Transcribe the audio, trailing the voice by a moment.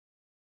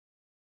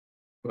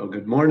Well,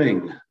 good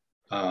morning.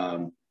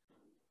 Um,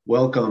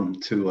 Welcome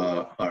to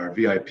our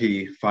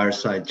VIP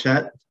Fireside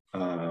Chat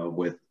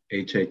with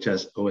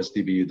HHS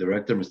OSDBU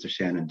Director, Mr.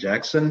 Shannon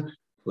Jackson.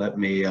 Let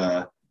me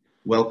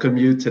welcome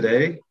you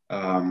today.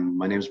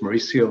 My name is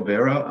Mauricio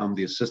Vera. I'm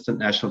the Assistant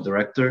National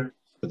Director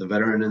for the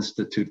Veteran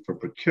Institute for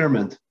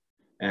Procurement,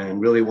 and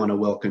really want to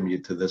welcome you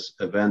to this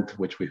event,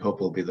 which we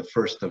hope will be the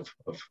first of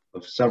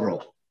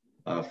several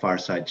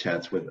Fireside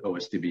Chats with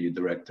OSDBU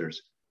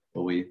directors.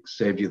 But we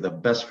saved you the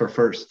best for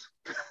first.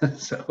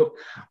 So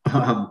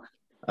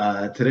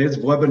today's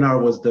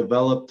webinar was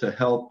developed to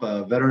help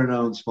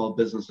veteran-owned small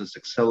businesses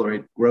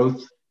accelerate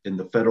growth in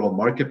the federal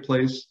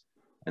marketplace.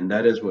 And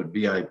that is what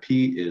VIP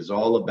is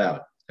all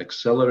about,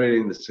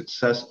 accelerating the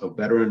success of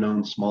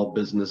veteran-owned small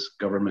business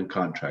government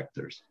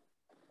contractors.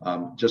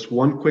 Just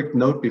one quick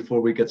note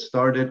before we get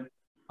started.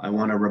 I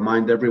want to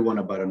remind everyone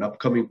about an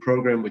upcoming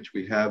program which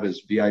we have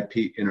is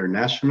VIP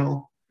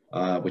International,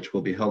 which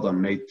will be held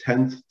on May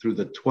 10th through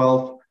the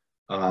 12th.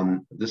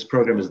 This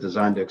program is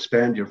designed to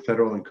expand your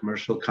federal and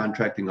commercial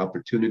contracting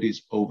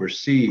opportunities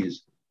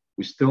overseas.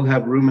 We still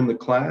have room in the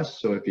class,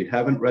 so if you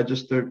haven't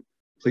registered,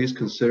 please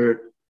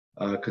consider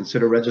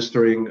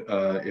registering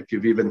if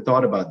you've even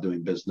thought about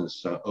doing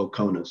business,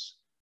 OCONUS.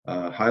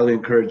 Highly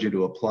encourage you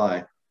to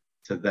apply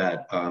to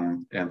that.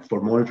 And for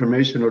more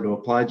information or to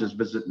apply, just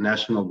visit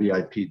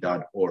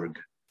nationalvip.org.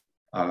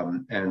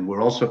 And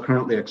we're also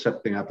currently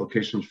accepting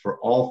applications for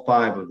all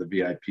 5 of the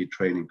VIP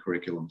training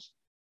curriculums.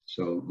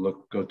 So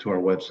go to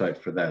our website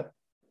for that.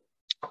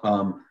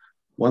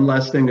 One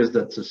last thing is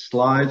that the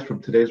slides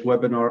from today's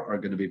webinar are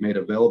going to be made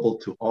available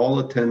to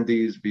all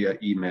attendees via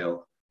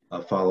email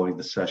following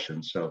the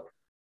session. So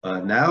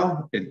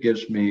now it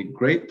gives me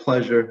great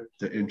pleasure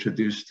to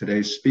introduce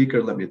today's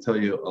speaker. Let me tell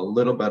you a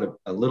little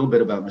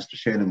bit about Mr.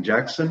 Shannon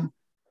Jackson.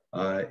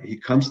 He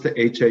comes to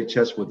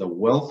HHS with a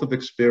wealth of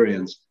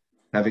experience,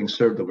 having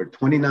served over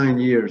 29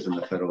 years in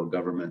the federal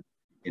government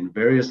in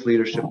various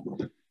leadership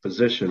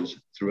positions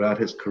throughout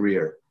his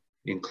career,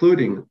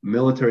 including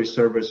military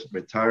service,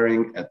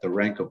 retiring at the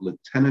rank of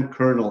Lieutenant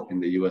Colonel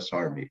in the U.S.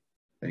 Army.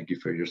 Thank you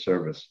for your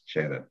service,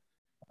 Shannon.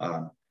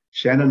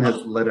 Shannon has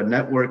led a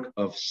network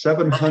of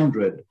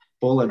 700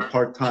 full and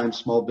part-time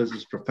small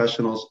business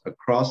professionals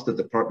across the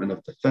Department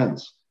of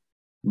Defense.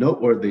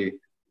 Noteworthy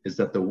is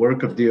that the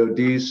work of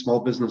DoD's small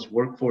business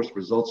workforce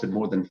results in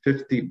more than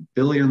 $50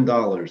 billion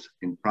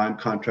in prime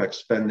contract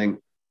spending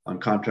on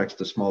contracts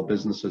to small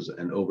businesses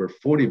and over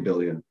 $40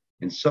 billion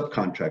in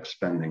subcontract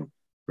spending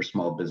for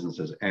small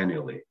businesses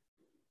annually.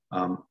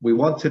 We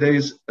want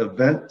today's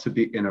event to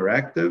be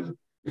interactive.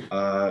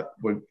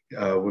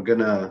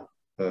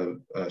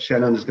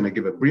 Shannon is going to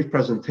give a brief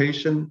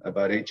presentation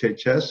about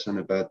HHS and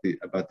about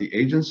the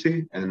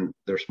agency and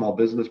their small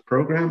business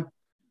program.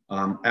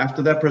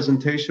 After that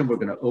presentation, we're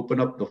going to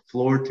open up the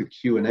floor to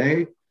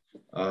Q&A.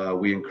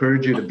 We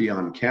encourage you to be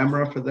on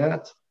camera for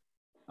that.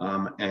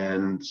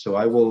 And so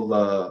I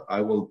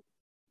will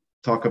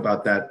talk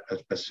about that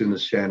as soon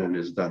as Shannon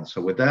is done. So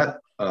with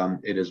that,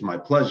 it is my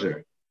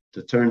pleasure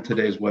to turn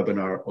today's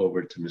webinar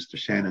over to Mr.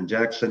 Shannon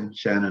Jackson.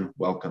 Shannon,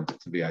 welcome to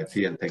VIP,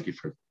 and thank you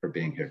for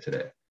being here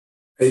today.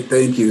 Hey,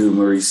 thank you,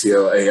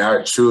 Mauricio. Hey,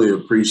 I truly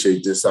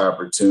appreciate this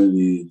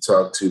opportunity to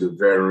talk to the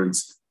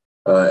veterans.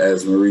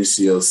 As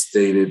Mauricio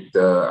stated,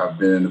 I've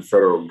been in the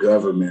federal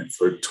government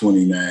for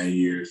 29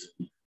 years,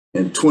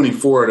 and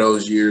 24 of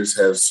those years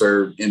have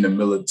served in the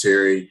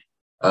military,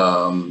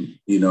 in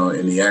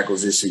the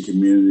acquisition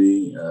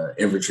community,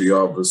 infantry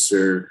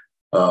officer,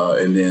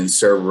 and then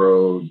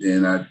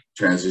then I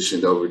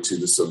transitioned over to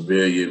the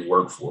civilian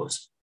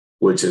workforce,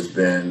 which has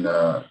been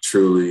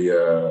truly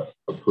a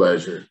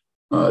pleasure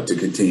to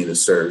continue to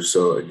serve.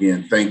 So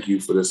again, thank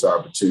you for this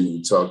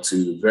opportunity to talk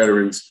to the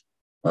veterans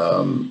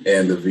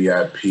and the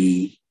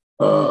VIP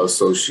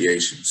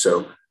Association.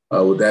 So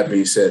with that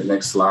being said,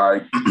 next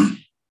slide.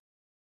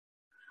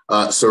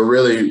 So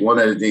really, one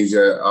of the things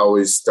that I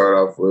always start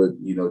off with,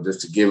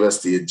 just to give us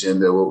the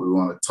agenda, what we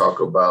want to talk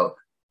about.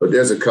 But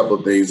there's a couple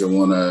of things I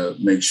want to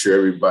make sure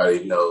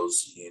everybody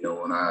knows,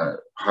 when I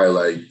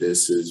highlight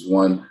this is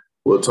one,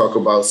 we'll talk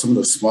about some of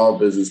the small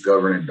business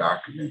governing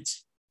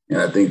documents. And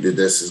I think that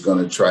this is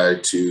going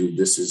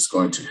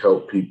to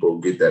help people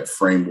get that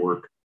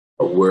framework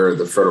of where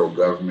the federal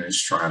government is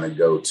trying to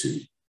go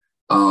to.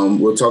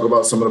 We'll talk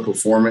about some of the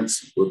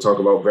performance. We'll talk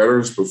about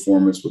veterans'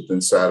 performance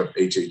inside of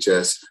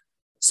HHS,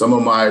 some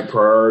of my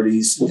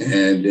priorities,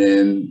 and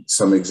then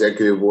some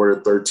Executive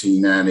Order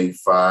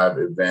 13985,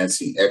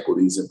 Advancing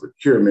Equities in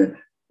Procurement,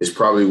 is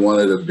probably one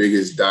of the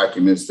biggest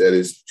documents that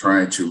is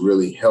trying to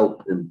really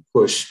help and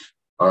push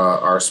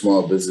our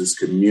small business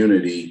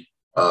community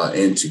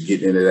into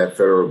getting into that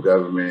federal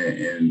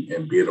government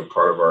and being a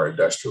part of our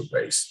industrial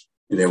base.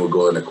 And then we'll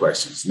go into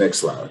questions. Next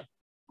slide.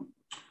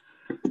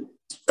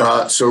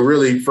 So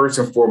really, first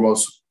and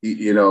foremost,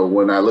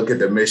 when I look at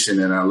the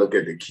mission and I look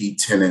at the key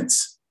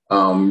tenets,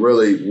 our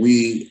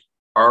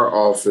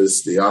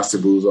office, the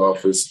OSDBU's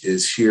office,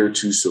 is here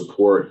to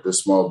support the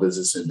small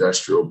business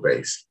industrial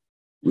base.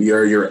 We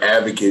are your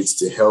advocates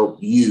to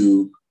help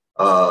you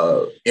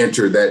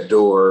enter that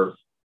door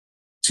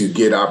to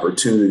get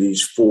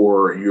opportunities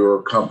for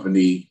your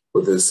company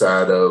with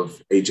inside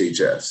of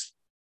HHS.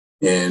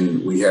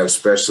 And we have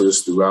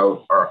specialists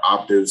throughout our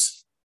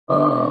optives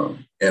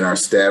and our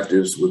staff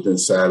divs within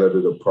inside of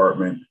the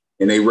department,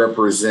 and they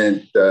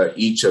represent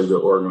each of the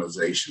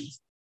organizations.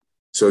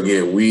 So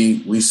again,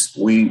 we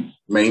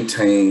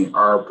maintain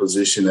our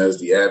position as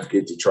the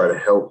advocate to try to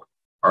help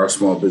our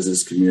small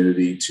business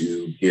community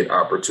to get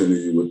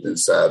opportunity within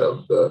inside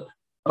of the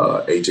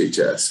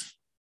HHS.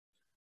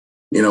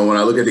 You know, when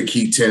I look at the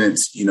key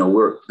tenets, you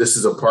know, this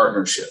is a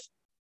partnership.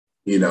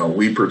 You know,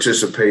 we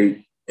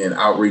participate in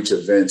outreach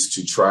events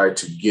to try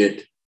to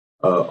get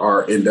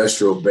our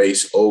industrial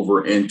base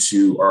over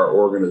into our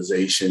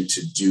organization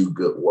to do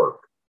good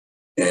work.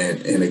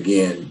 And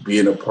again,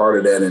 being a part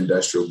of that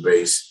industrial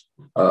base,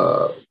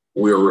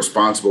 we're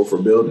responsible for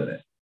building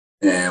it.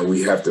 And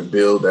we have to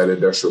build that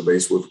industrial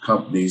base with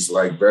companies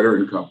like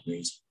veteran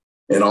companies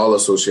in all the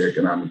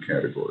socioeconomic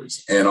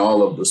categories and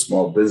all of the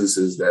small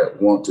businesses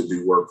that want to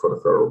do work for the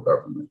federal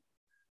government.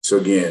 So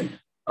again,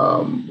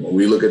 when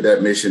we look at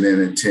that mission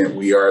and intent,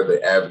 we are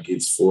the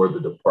advocates for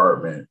the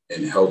department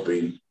in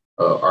helping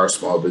our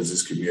small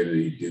business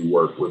community do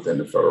work within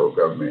the federal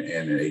government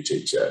and in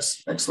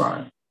HHS. Next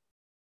slide.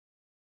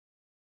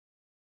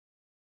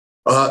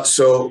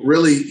 So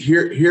really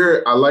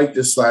here, I like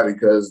this slide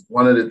because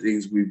one of the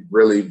things we've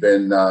really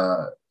been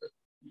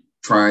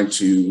trying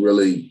to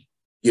really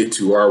get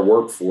to our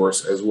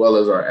workforce as well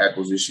as our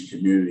acquisition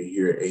community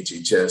here at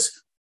HHS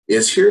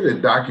is here are the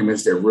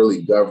documents that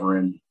really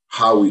govern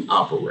how we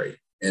operate.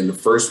 And the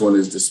first one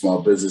is the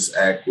Small Business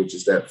Act, which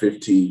is that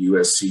 15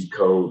 USC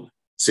code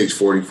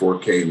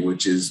 644K,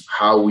 which is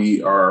how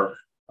we are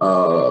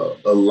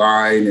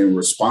aligned and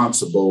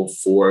responsible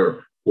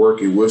for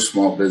working with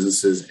small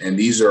businesses. And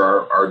these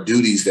are our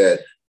duties that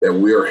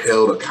we are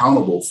held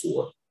accountable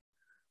for.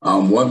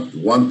 One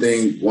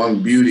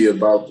beauty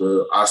about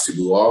the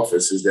OSDBU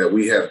office is that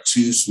we have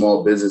two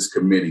small business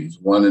committees,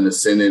 one in the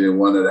Senate and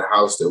one in the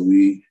House that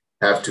we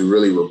have to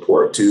really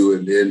report to.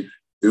 And then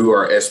through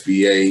our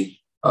SBA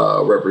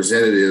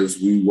representatives,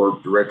 we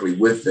work directly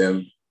with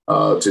them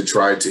to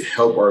try to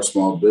help our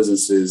small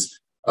businesses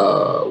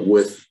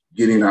with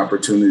getting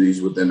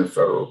opportunities within the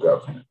federal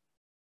government.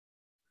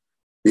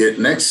 The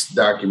next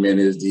document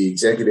is the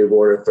Executive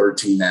Order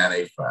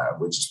 13985,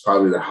 which is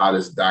probably the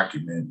hottest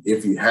document.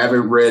 If you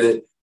haven't read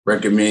it,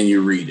 recommend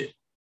you read it,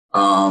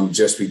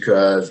 just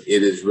because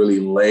it is really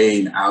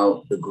laying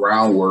out the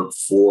groundwork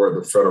for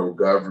the federal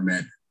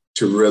government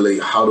to really,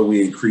 how do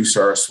we increase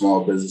our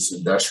small business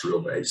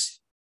industrial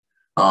base,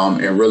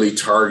 and really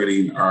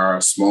targeting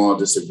our small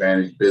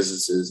disadvantaged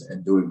businesses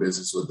and doing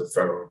business with the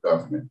federal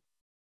government.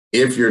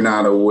 If you're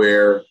not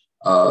aware,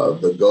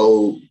 the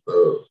goal,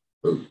 the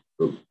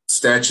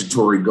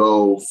statutory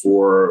goal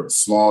for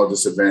small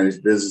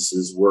disadvantaged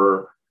businesses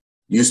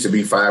used to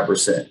be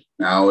 5%.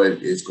 Now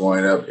it is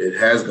going up. It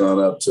has gone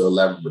up to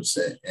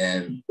 11%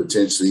 and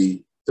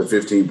potentially to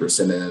 15%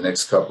 in the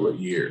next couple of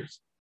years.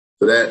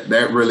 So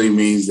that really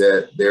means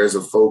that there's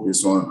a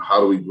focus on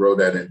how do we grow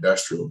that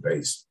industrial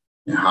base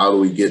and how do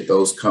we get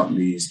those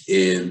companies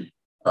in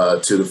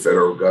to the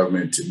federal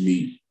government to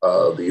meet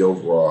the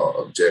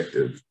overall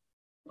objective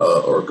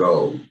or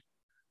goal.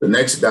 The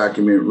next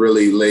document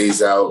really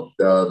lays out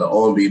the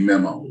OMB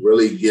memo,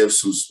 really gives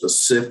some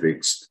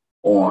specifics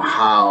on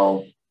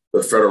how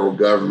the federal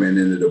government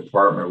and the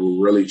department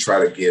will really try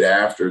to get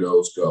after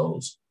those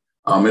goals.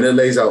 And it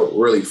lays out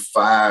really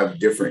 5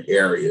 different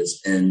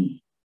areas, and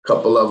a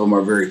couple of them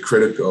are very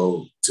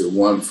critical to.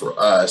 One for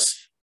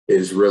us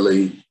is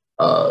really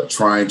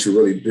trying to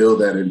really build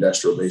that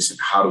industrial base,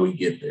 and how do we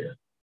get there?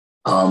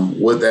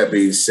 With that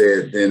being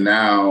said, then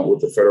now what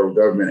the federal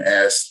government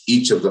asks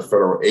each of the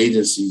federal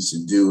agencies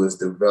to do is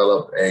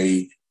develop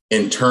an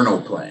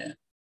internal plan.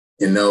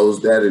 And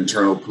that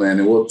internal plan,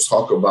 and we'll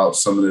talk about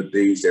some of the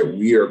things that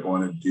we are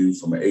going to do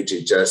from an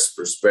HHS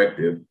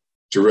perspective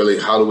to really,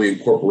 how do we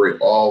incorporate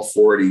all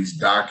 4 of these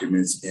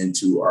documents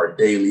into our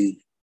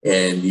daily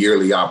and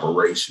yearly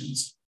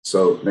operations.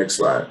 So next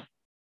slide.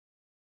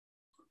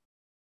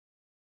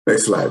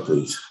 Next slide,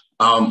 please.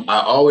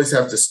 I always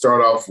have to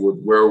start off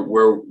with where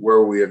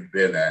we have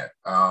been at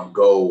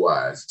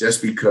goal-wise,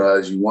 just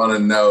because you want to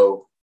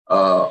know,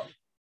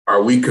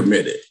 are we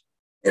committed?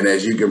 And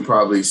as you can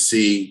probably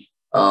see,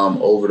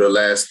 over the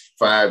last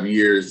 5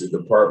 years, the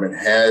department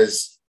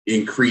has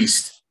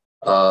increased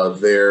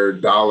their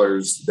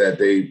dollars that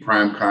they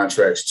prime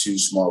contracts to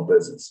small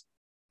business,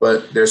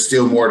 but there's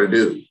still more to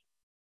do.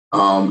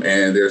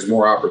 And there's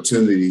more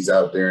opportunities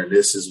out there. And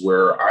this is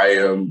where I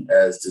am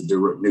as the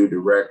new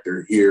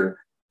director here,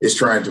 is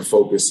trying to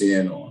focus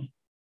in on.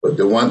 But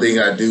the one thing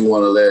I do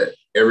want to let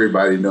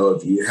everybody know,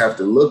 if you have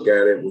to look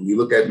at it, when you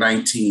look at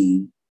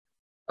 19,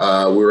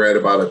 we're at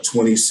about a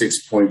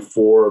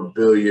 $26.4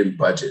 billion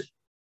budget.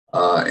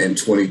 In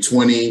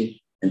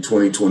 2020 and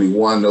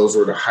 2021, those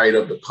were the height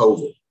of the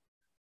COVID.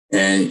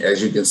 And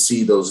as you can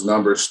see, those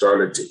numbers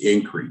started to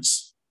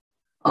increase.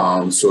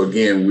 So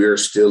again, we're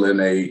still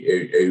in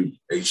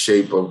a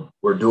shape of,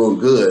 we're doing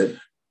good,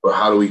 but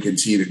how do we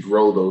continue to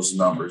grow those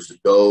numbers? The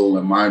goal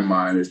in my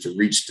mind is to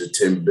reach the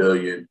 10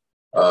 billion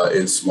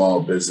in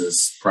small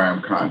business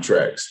prime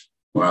contracts.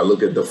 When I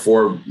look at the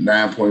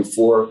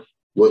 9.4,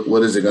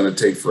 what is it going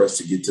to take for us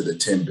to get to the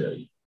 10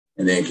 billion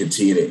and then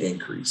continue to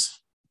increase?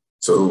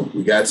 So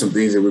we got some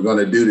things that we're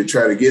going to do to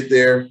try to get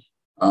there.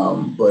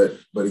 But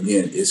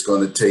again, it's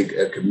going to take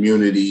a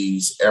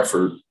community's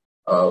effort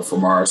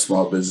from our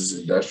small business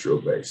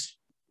industrial base.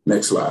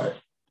 Next slide.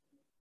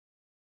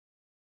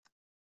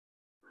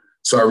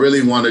 So I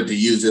really wanted to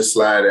use this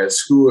slide as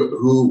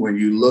who, when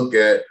you look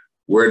at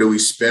where do we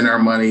spend our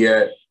money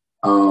at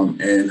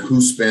and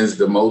who spends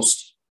the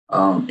most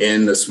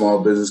in the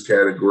small business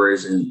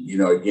categories. And, you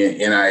know, again,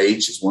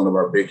 NIH is one of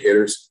our big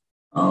hitters.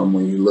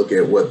 When you look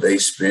at what they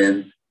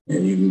spend,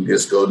 and you can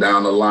just go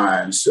down the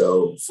line.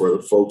 So for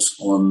the folks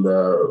on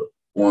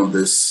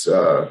this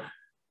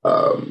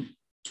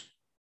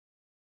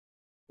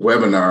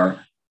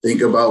webinar,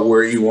 think about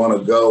where you want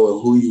to go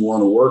and who you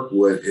want to work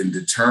with and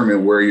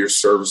determine where your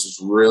services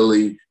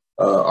really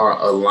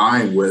are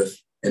aligned with.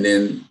 And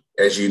then,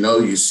 as you know,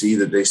 you see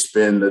that they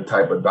spend the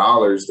type of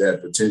dollars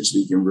that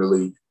potentially can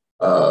really,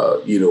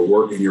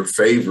 work in your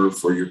favor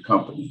for your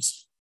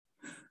companies.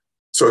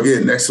 So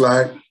again, next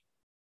slide.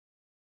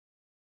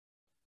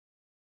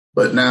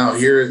 But now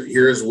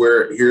here's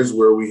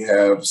where we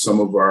have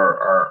some of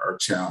our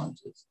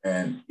challenges.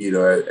 And, you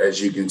know,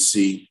 as you can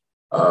see,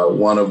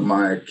 one of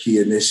my key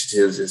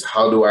initiatives is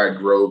how do I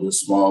grow the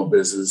small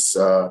business,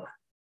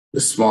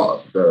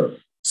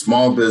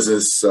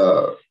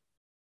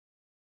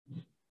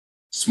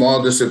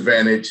 small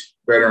disadvantaged,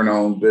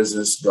 veteran-owned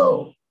business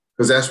goal,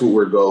 because that's what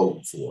we're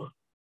going for.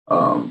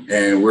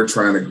 And we're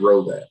trying to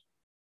grow that.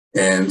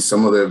 And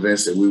some of the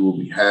events that we will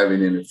be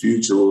having in the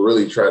future will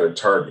really try to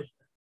target.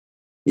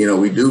 You know,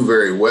 we do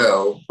very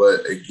well,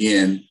 but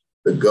again,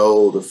 the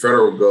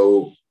federal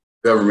goal,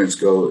 government's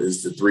goal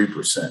is the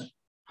 3%.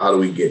 How do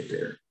we get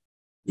there?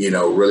 You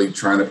know, really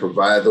trying to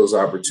provide those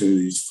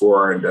opportunities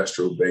for our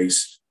industrial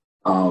base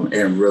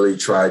and really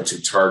try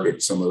to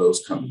target some of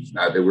those companies.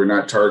 Not that we're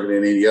not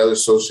targeting any other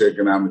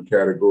socioeconomic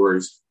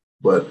categories,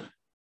 but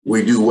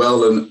we do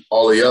well in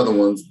all the other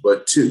ones,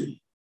 but two,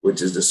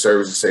 which is the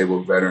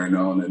service-disabled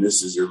veteran-owned. And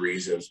this is the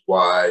reasons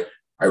why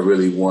I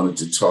really wanted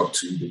to talk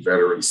to the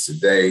veterans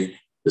today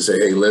to say,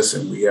 hey,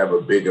 listen, we have a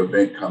big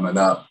event coming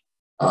up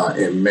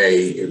in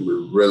May, and we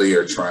really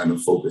are trying to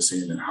focus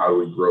in on how do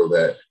we grow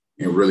that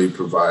and really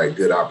provide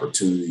good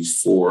opportunities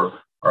for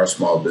our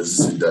small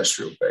business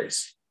industrial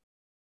base.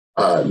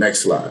 Next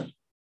slide.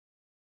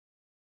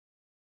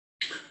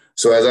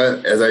 So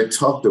as I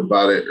talked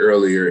about it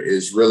earlier,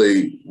 is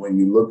really when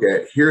you look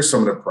at, here's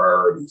some of the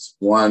priorities.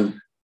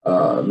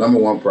 Number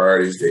one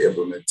priority is the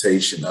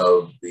implementation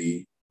of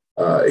the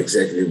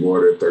Executive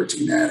Order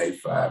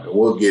 13985. And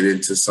we'll get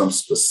into some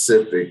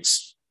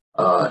specifics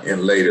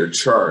in later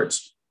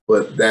charts,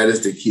 but that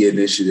is the key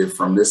initiative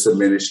from this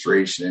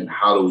administration. And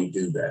how do we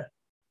do that?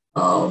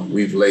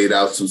 We've laid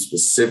out some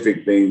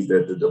specific things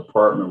that the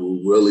department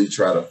will really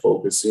try to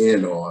focus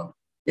in on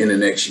in the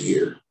next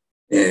year.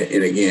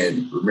 And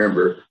again,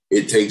 remember,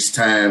 it takes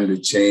time to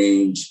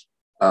change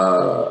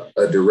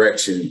a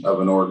direction of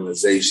an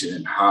organization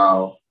and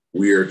how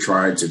we are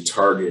trying to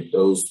target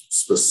those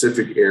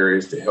specific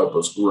areas to help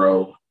us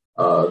grow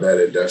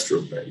that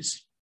industrial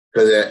base.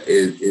 Because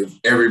if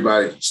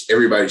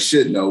everybody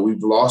should know,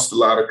 we've lost a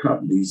lot of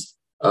companies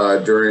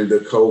during the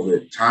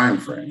COVID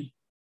timeframe.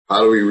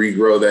 How do we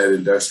regrow that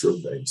industrial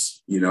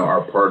base? You know,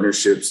 our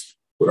partnerships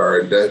with our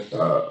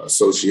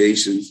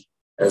associations,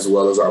 as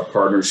well as our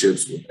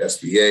partnerships with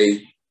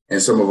SBA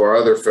and some of our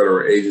other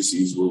federal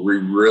agencies, where we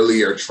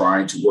really are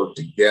trying to work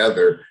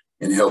together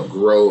and help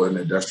grow an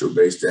industrial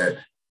base that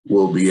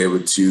will be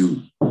able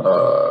to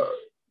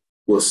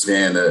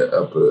withstand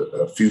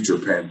a future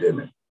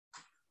pandemic.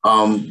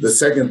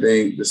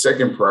 The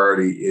second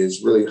priority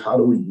is really how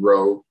do we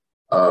grow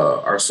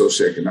our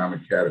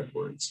socioeconomic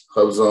categories.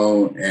 Hub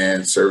Zone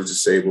and Service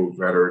Disabled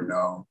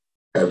Veteran-Owned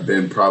have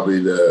been probably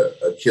the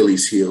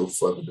Achilles heel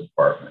for the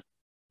department.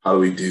 How do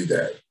we do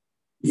that?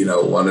 You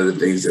know, one of the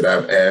things that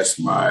I've asked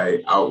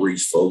my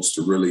outreach folks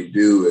to really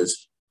do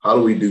is how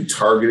do we do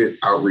targeted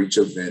outreach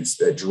events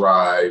that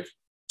drive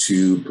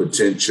to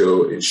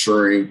potential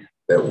ensuring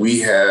that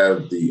we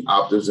have the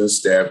optics and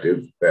staff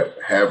that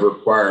have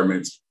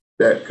requirements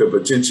that could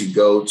potentially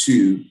go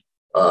to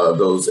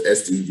those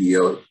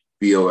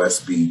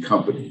VOSB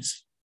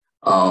companies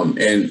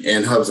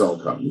and Hub Zone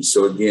companies.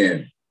 So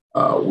again,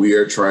 we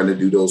are trying to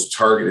do those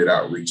targeted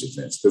outreach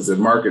events because the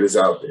market is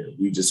out there.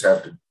 We just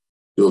have to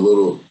do a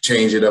little,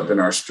 change it up in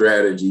our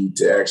strategy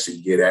to actually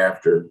get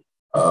after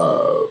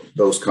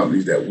those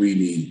companies that we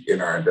need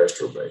in our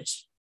industrial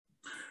base.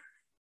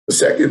 The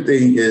second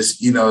thing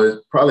is, you know,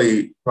 it's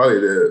probably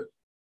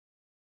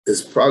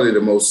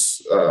the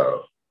most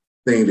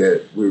thing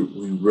that we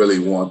really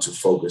want to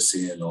focus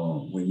in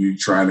on when you're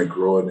trying to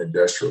grow an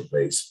industrial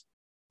base.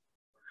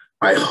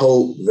 I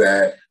hope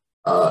that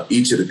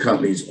each of the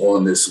companies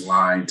on this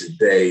line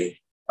today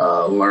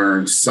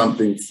learned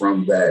something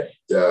from that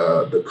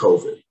the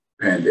COVID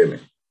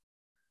pandemic.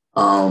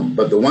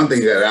 But the one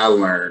thing that I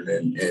learned,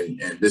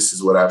 and this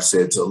is what I've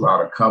said to a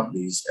lot of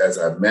companies as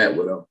I've met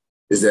with them,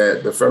 is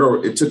that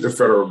it took the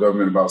federal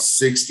government about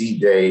 60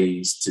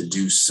 days to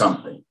do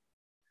something.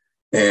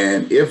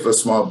 And if a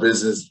small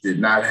business did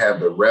not have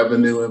the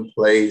revenue in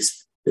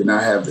place, did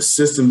not have the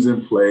systems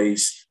in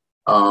place,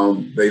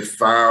 they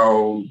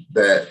found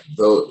that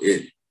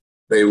the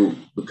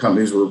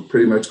companies were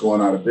pretty much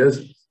going out of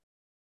business,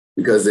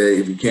 because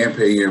if you can't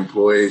pay your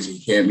employees, you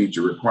can't meet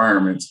your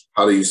requirements,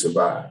 how do you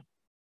survive?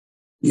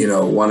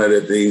 One of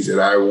the things that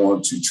I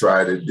want to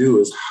try to do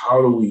is,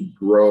 how do we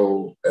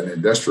grow an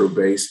industrial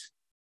base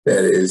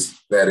that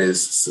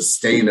is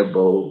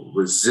sustainable,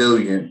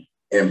 resilient,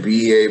 and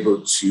be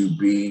able to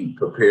be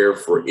prepared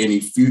for any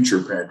future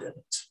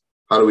pandemics?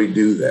 How do we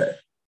do that?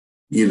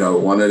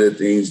 One of the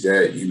things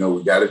that,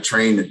 we got to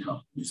train the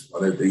companies.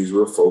 One of the things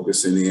we're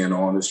focusing in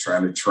on is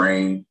trying to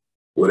train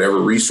whatever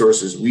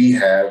resources we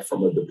have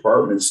from a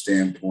department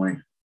standpoint.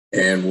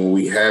 And when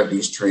we have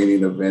these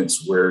training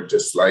events where,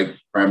 just like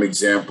prime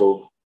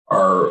example,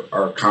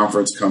 our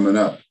conference coming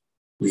up,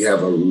 we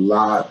have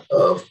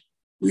over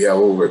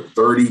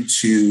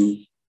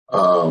 32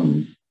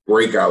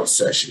 breakout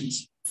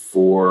sessions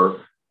for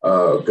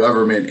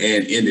government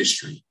and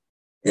industry.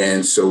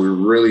 And so we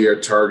really are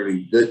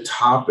targeting good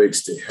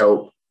topics to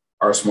help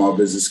our small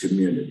business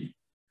community.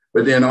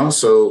 But then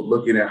also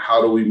looking at,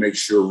 how do we make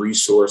sure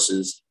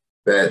resources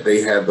that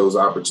they have those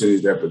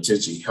opportunities that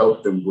potentially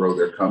help them grow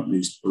their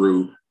companies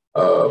through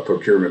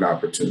procurement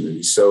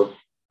opportunities. So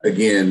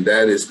again,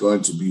 that is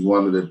going to be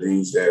one of the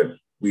things that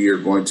we are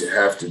going to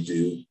have to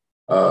do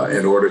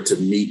in order to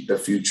meet the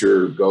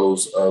future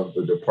goals of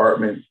the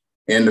department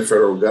and the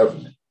federal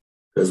government.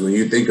 Because when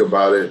you think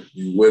about it,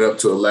 we went up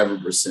to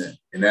 11%.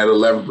 And that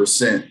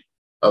 11%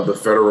 of the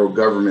federal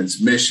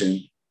government's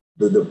mission,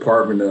 the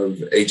Department of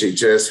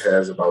HHS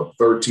has about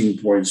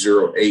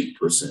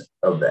 13.08%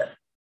 of that.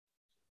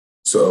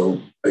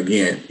 So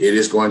again, it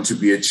is going to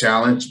be a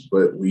challenge,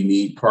 but we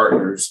need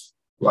partners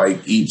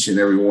like each and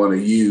every one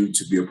of you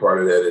to be a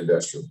part of that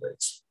industrial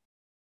base.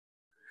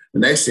 The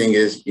next thing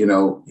is,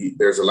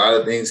 there's a lot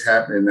of things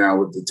happening now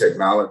with the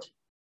technology.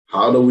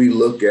 How do we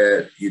look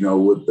at,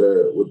 with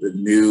the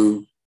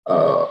new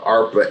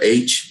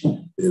ARPA-H,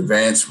 the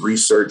Advanced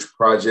Research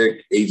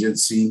Project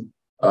Agency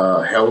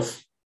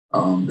Health?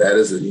 That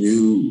is a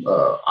new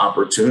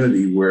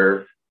opportunity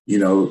where,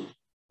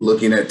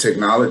 looking at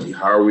technology,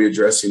 how are we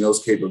addressing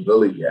those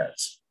capability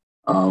gaps?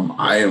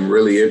 I am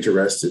really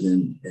interested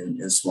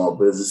in small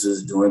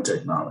businesses doing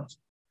technology,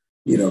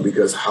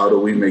 because how do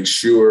we make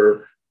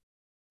sure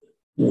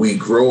we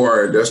grow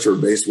our industrial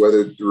base,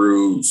 whether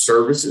through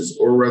services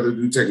or whether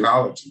through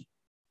technology?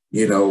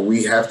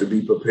 We have to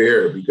be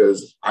prepared,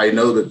 because I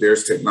know that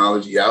there's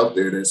technology out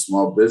there that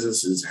small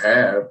businesses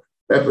have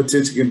that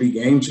potentially can be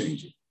game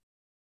changing.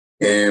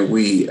 And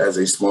we, as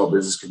a small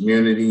business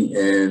community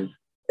and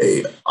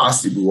a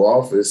OSDBU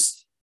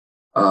office,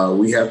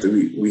 we have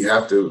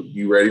to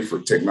be ready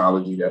for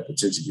technology that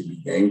potentially can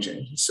be game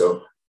changing.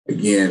 So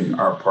again,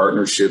 our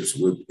partnerships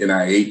with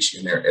NIH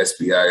and their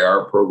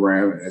SBIR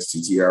program and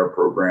STTR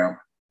program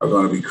are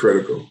going to be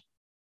critical.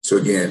 So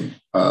again,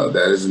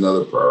 that is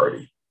another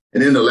priority.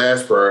 And then the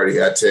last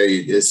priority, I tell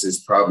you, this has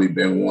probably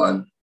been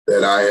one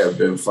that I have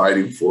been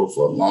fighting for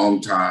a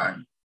long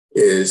time,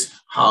 is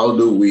how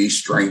do we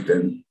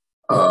strengthen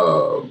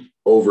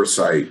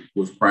oversight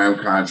with prime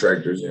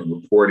contractors and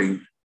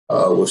reporting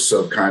with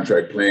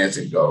subcontract plans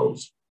and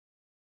goals.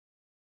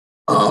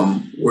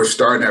 We're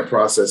starting that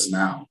process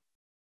now.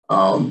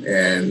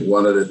 And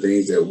one of the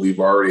things that we've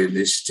already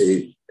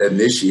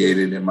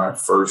initiated in my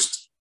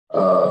first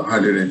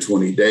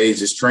 120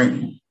 days is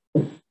training.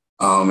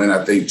 And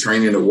I think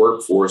training the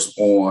workforce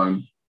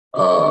on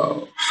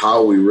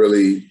how we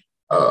really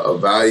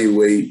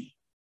evaluate,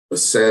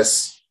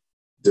 assess,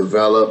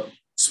 develop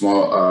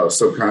small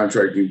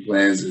subcontracting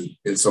plans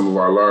in some of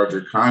our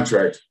larger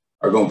contracts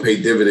are going to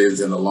pay dividends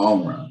in the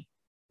long run.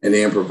 And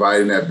then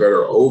providing that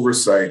better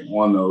oversight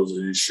on those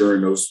and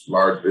ensuring those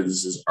large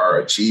businesses are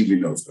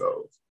achieving those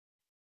goals.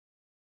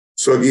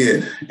 So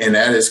again, and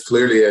that is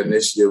clearly an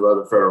initiative of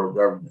the federal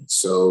government.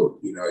 So,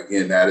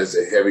 again, that is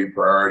a heavy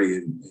priority.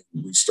 And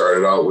we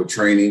started out with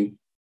training.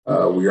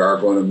 We are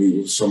going to meet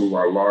with some of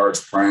our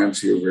large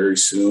primes here very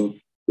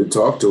soon to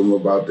talk to them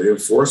about the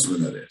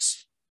enforcement of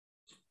this.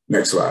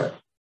 Next slide.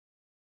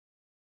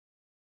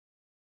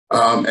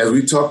 As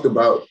we talked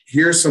about,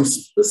 here's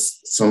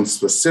some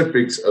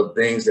specifics of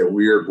things that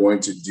we are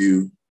going to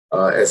do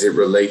as it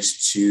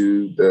relates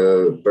to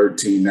the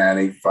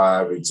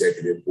 13985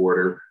 executive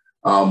order.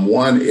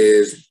 One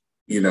is,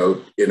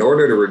 in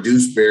order to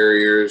reduce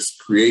barriers,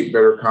 create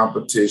better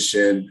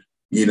competition,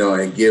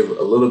 and give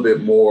a little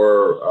bit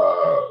more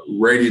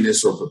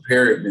readiness or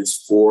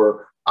preparedness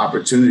for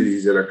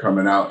opportunities that are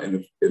coming out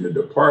in the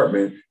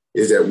department,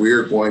 is that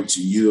we're going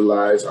to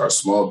utilize our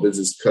small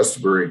business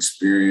customer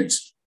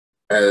experience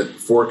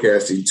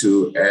forecasting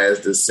tool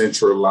as the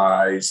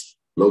centralized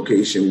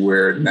location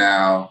where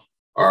now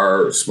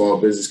our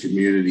small business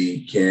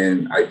community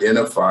can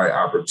identify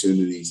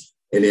opportunities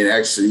and then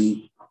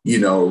actually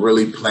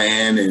really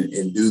plan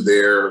and do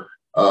their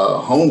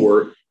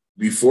homework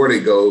before they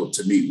go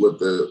to meet with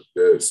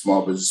the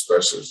small business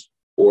specialist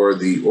or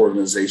the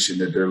organization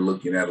that they're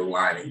looking at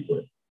aligning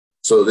with.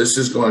 So this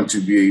is going to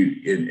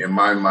be, in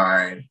my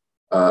mind,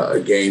 a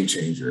game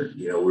changer.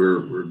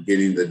 We're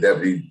getting the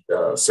deputy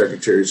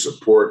secretary's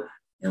support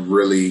and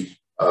really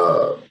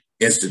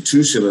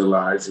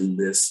institutionalizing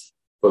this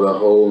for the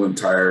whole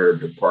entire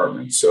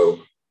department.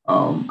 So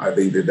I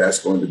think that that's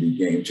going to be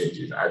game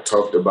changing. I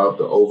talked about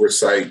the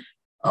oversight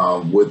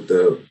with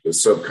the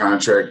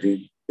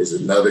subcontracting is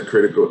another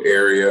critical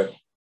area.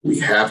 We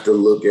have to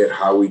look at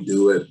how we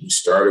do it. We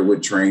started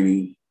with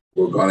training.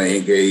 We're going to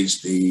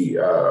engage the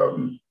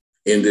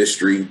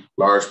industry,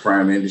 large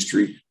prime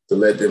industry, to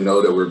let them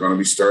know that we're going to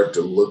be starting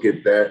to look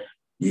at that,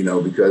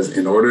 because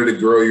in order to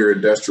grow your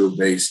industrial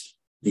base,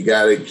 you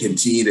got to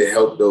continue to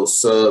help those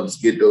subs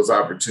get those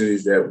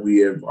opportunities that we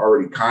have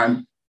already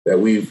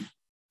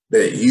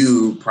that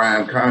you,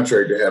 prime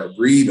contractor, have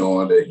agreed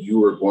on, that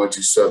you are going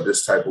to sub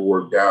this type of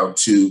work down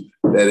to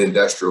that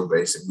industrial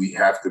base. And we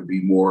have to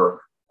be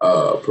more,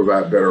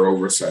 provide better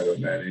oversight on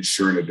that,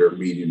 ensuring that they're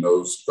meeting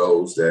those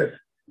goals that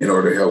in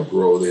order to help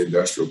grow the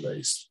industrial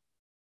base.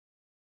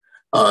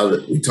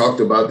 We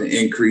talked about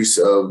the increase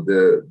of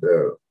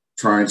the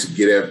trying to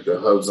get at the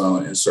hub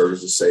zone and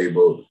service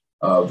disabled,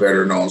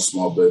 veteran-owned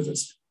small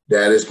business.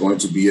 That is going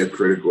to be a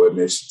critical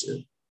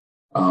initiative.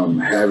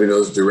 Having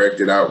those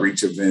directed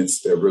outreach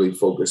events that really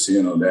focus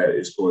in on that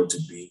is going to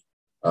be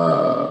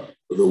the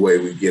way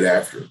we get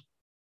after it.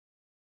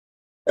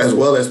 As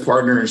well as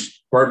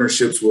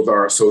partnerships with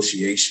our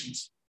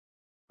associations,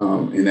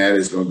 and that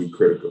is going to be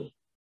critical.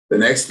 The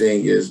next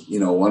thing is,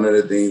 one of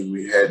the things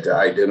we had to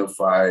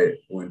identify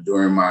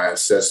during my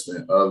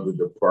assessment of the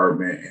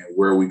department and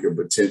where we could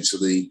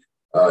potentially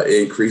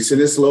increase,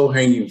 and it's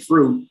low-hanging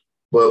fruit,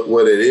 but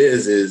what it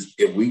is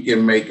if we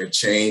can make a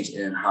change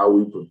in how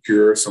we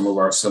procure some of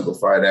our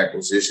simplified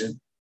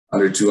acquisition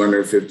under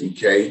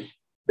 $250K,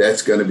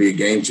 that's going to be a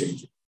game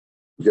changer.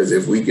 Because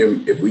if we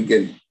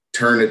can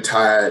turn the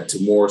tide to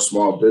more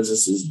small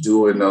businesses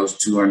doing those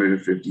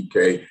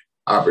 $250K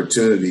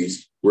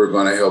opportunities, we're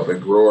going to help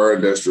and grow our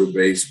industrial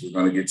base. We're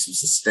going to get some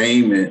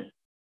sustainment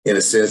in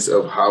a sense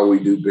of how we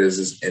do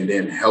business, and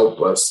then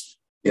help us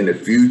in the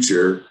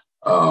future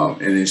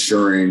in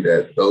ensuring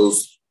that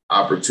those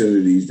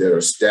opportunities that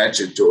are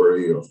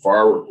statutory or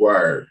FAR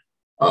required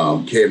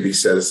can be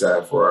set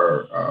aside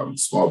for our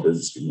small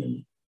business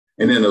community.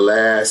 And then the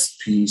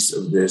last piece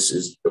of this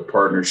is the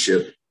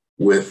partnership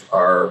with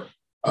our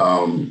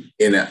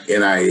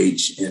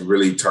NIH and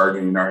really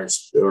targeting our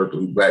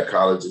historically Black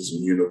colleges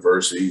and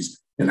universities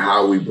and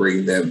how we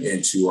bring them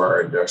into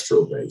our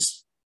industrial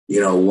base.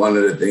 One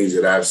of the things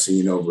that I've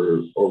seen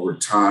over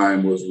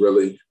time was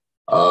really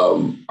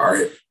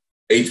our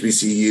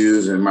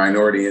HBCUs and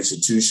minority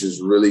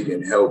institutions really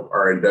can help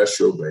our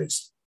industrial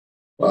base,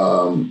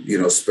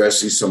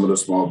 especially some of the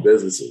small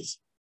businesses.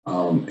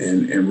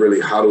 And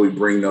really, how do we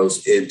bring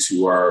those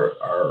into our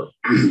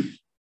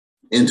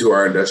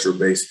industrial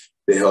base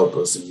to help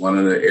us? And one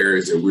of the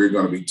areas that we're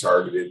going to be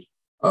targeting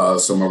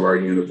some of our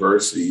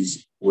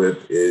universities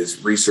with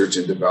is research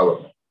and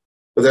development.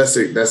 But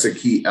that's a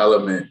key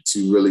element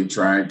to really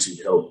trying to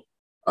help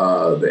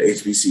the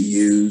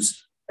HBCUs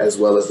as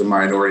well as the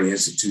minority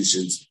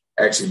institutions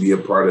actually be a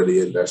part of the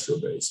industrial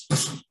base.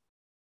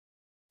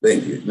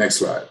 Thank you. Next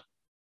slide.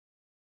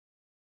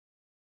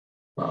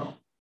 Wow.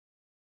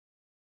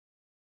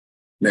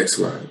 Next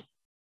slide.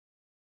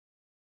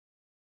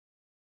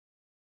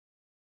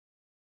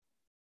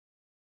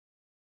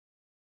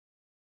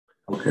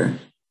 Okay.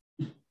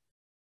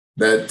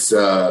 That's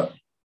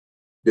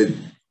good.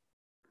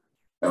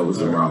 That was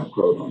the wrong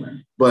quote on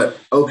there. But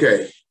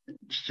okay,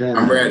 Shannon,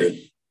 I'm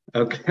ready.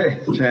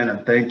 Okay,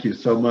 Shannon, thank you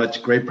so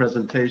much. Great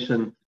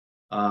presentation.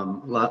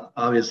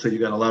 Obviously, you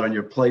got a lot on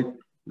your plate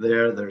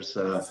there.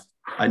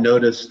 I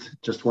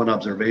noticed just one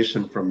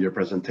observation from your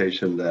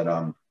presentation that,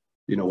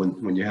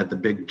 when you had the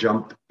big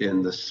jump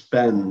in the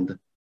spend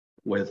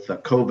with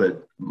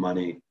COVID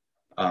money,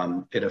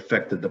 it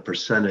affected the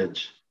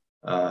percentage,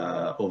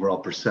 overall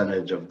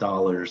percentage of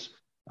dollars,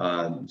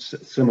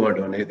 similar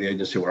to the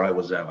agency where I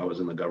was at. I was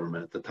in the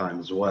government at the time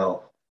as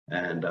well.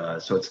 And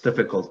so it's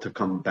difficult to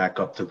come back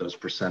up to those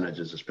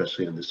percentages,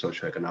 especially in the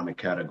socioeconomic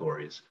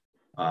categories.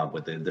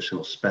 With the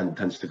additional spend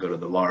tends to go to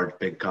the large,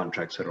 big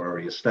contracts that are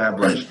already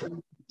established.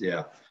 And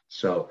yeah,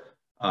 so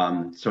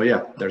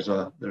yeah, there's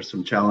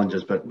some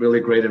challenges, but really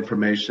great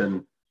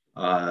information,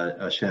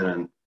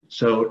 Shannon.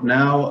 So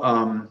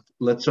now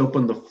let's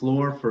open the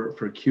floor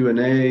for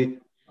Q&A.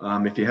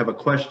 If you have a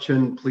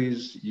question,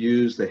 please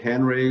use the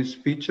hand raise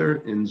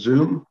feature in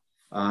Zoom.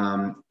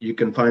 You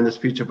can find this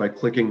feature by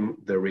clicking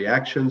the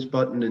reactions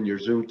button in your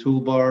Zoom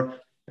toolbar.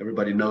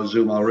 Everybody knows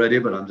Zoom already,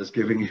 but I'm just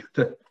giving you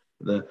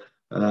the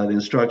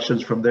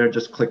instructions from there.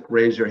 Just click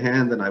raise your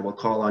hand and I will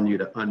call on you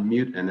to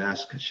unmute and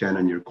ask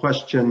Shannon your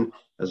question.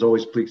 As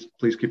always, please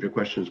keep your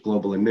questions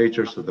global in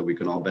nature so that we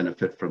can all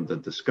benefit from the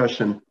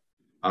discussion.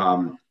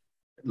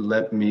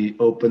 Let me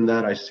open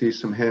that. I see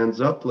some hands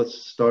up. Let's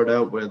start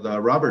out with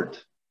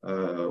Robert.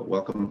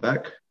 welcome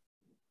back.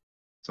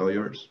 It's all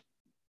yours.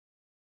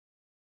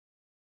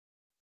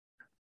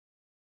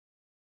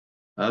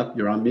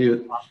 You're on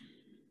mute.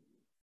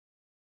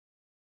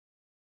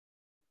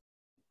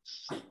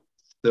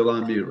 Still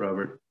on mute,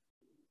 Robert.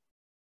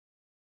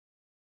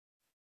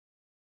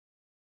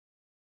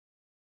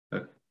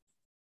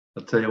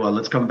 I'll tell you what,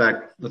 let's come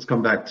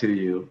back to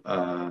you.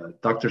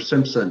 Dr.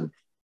 Simpson,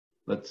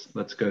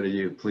 let's go to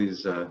you.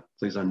 Please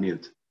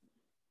unmute.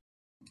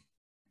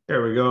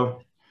 There we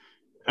go.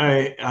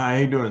 Hey, how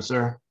you doing,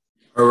 sir?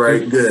 All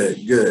right, good.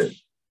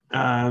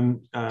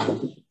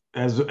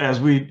 As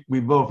we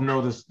both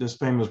know this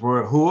famous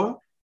word, hua.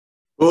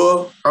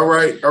 Well, all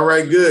right,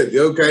 good.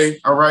 Okay,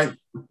 all right.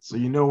 So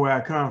you know where I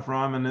come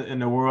from in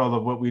the world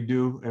of what we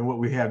do and what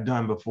we have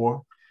done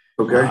before.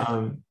 Okay.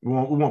 We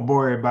won't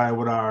bore everybody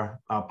with our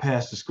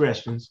past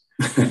discretions,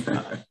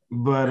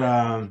 but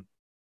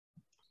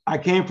I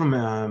came from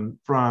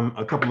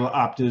a couple of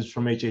optives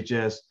from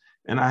HHS,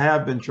 and I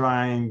have been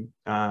trying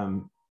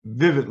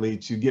vividly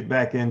to get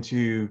back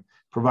into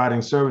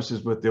providing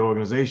services with the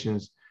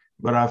organizations,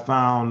 but I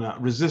found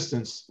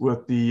resistance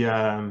with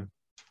the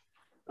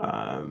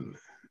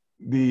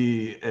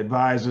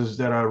advisors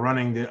that are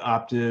running the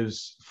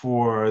optives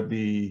for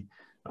the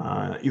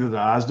either the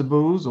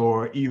OSDBUs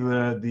or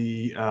either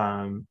the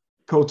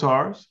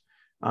COTARs.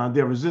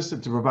 They're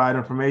resistant to provide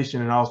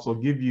information and also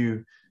give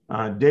you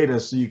data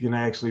so you can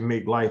actually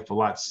make life a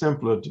lot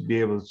simpler to be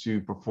able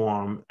to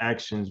perform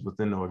actions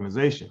within the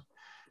organization.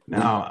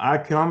 Now, I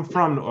come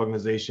from the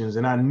organizations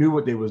and I knew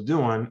what they was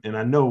doing, and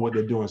I know what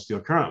they're doing still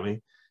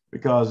currently,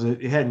 because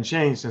it hadn't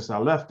changed since I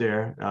left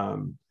there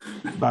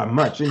by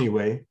much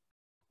anyway,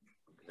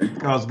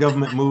 because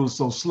government moves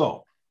so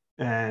slow.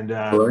 And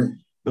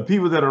the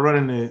people that are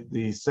running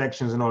the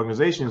sections and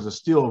organizations are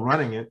still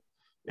running it.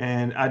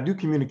 And I do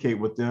communicate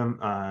with them,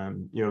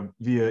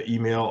 via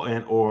email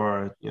and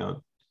or,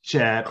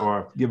 chat,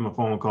 or give them a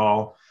phone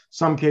call.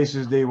 Some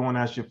cases they won't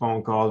answer your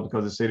phone calls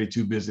because they say they're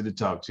too busy to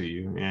talk to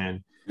you.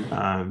 And,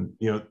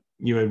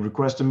 you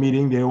request a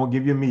meeting, they won't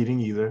give you a meeting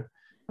either.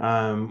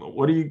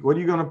 What are you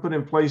going to put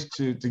in place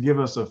to give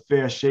us a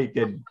fair shake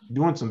at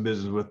doing some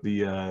business with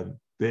the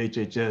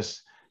HHS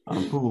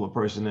pool of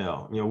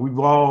personnel? We've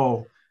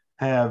all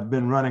have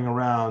been running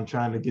around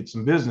trying to get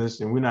some business,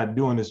 and we're not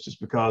doing this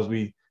just because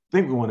we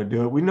think we want to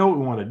do it. We know what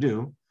we want to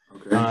do,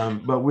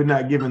 but we're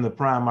not given the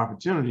prime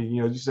opportunity.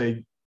 You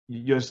say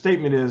your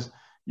statement is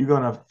you're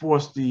going to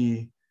force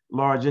the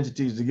large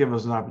entities to give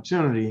us an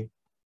opportunity.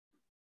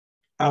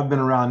 I've been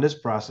around this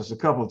process a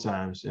couple of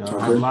times. I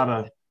have a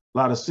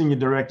lot of senior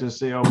directors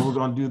say, "Oh, we're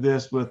going to do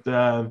this with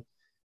the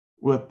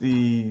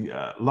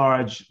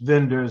large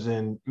vendors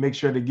and make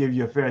sure to give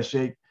you a fair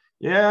shake."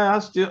 Yeah,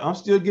 I'm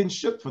still getting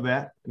shook for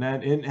that,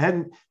 and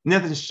hadn't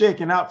nothing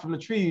shaken out from the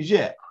trees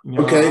yet.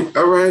 Okay,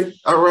 all right,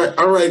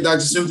 Dr.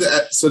 Simpson.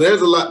 So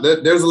there's a lot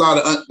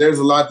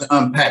to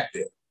unpack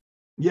there.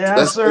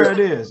 Yeah, sir, it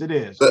is. I'm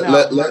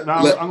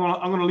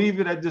gonna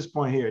leave it at this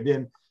point here.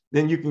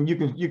 Then you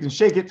can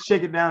shake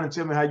it down and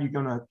tell me how you're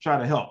gonna try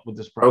to help with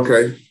this process.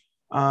 Okay.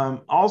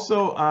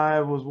 Also, I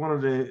was one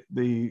of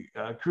the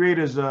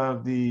creators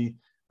of the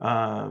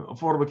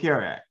Affordable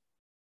Care Act.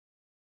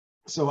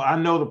 So I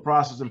know the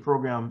process and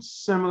program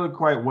similar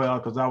quite well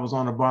because I was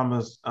on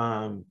Obama's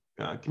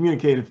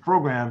communicative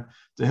program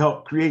to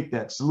help create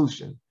that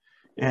solution.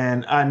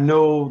 And I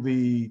know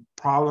the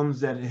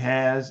problems that it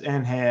has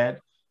and had,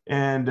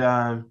 and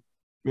I'm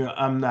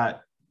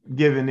not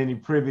given any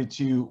privy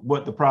to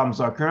what the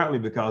problems are currently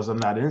because I'm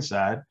not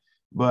inside,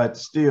 but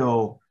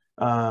still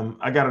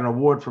I got an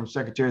award from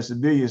Secretary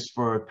Sebelius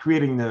for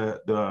creating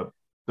the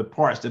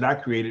parts that I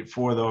created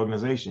for the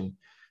organization.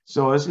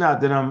 So it's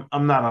not that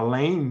I'm not a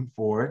lame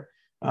for it.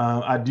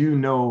 I do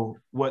know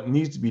what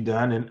needs to be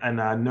done,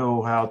 and I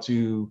know how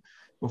to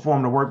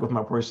perform the work with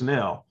my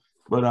personnel.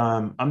 But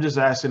I'm just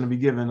asking to be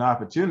given the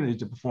opportunity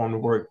to perform the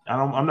work.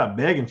 I'm not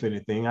begging for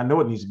anything. I know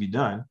it needs to be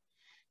done.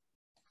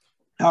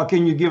 How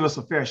can you give us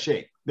a fair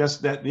shake? At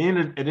the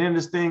end of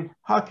this thing,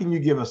 how can you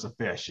give us a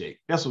fair shake?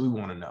 That's what we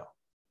want to know.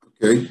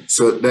 Okay,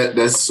 so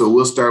so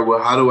we'll start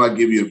with, how do I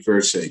give you a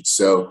fair shake?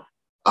 So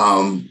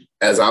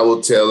as I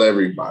will tell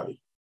everybody,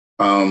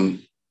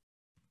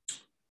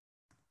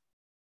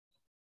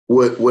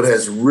 what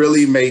has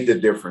really made the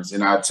difference,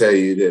 and I'll tell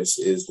you this,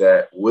 is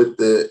that with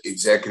the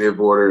executive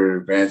order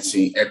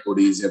advancing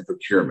equities in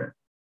procurement,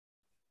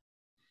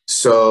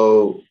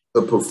 so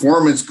the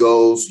performance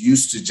goals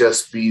used to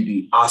just be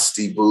the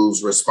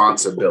OSDBU's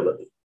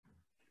responsibility.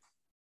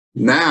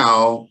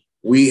 Now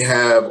we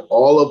have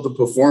all of the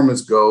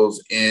performance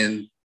goals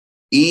in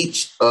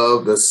each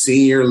of the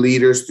senior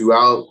leaders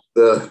throughout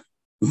the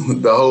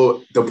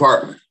whole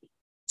department.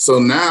 So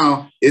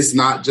now it's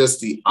not just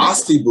the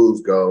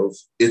OSDBU's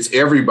goals, it's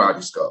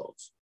everybody's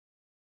goals.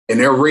 And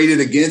they're rated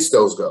against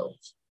those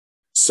goals.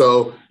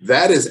 So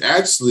that is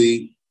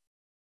actually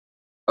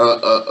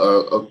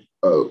a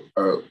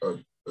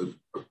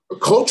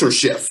culture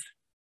shift.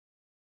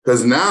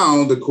 Because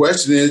now the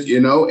question is,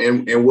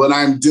 and what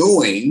I'm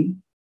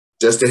doing,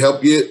 just to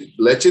help you,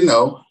 let you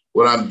know,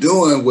 what I'm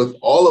doing with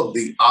all of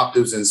the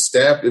optives and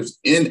staffs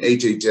in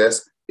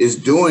HHS is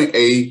doing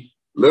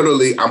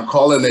literally, I'm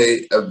calling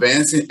a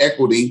advancing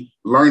equity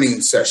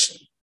learning session.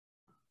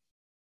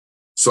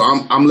 So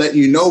I'm letting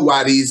you know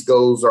why these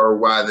goals are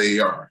why they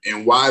are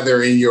and why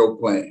they're in your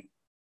plan.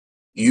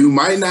 You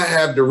might not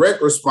have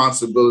direct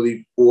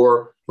responsibility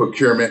for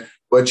procurement,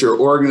 but your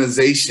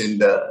organization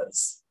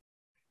does.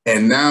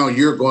 And now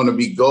you're going to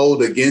be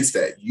goaled against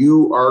that.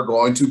 You are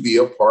going to be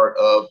a part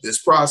of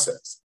this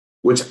process,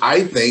 which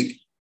I think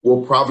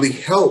will probably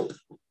help.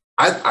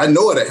 I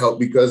know it'll help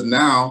because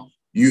now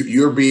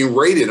you're being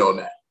rated on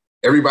that.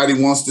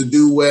 Everybody wants to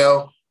do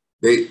well.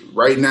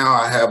 Right now,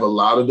 I have a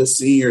lot of the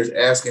seniors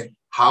asking,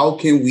 how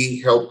can we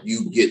help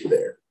you get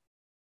there?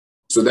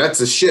 So that's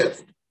a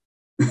shift.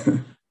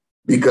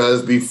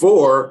 Because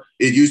before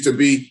it used to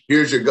be,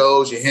 here's your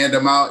goals, you hand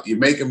them out, you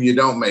make them, you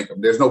don't make them.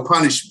 There's no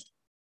punishment.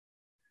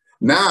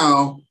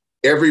 Now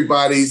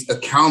everybody's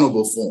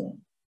accountable for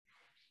them.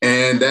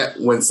 And that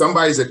when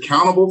somebody's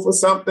accountable for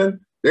something,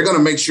 they're going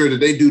to make sure that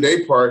they do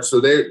their part so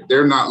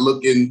they're not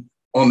looking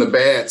on the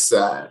bad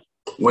side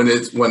when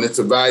it's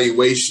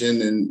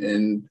evaluation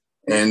and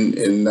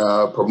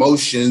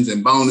promotions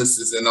and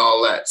bonuses and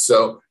all that.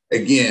 So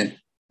again,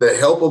 the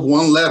help of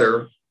one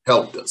letter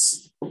helped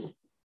us.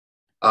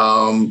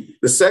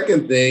 The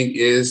second thing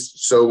is,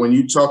 so when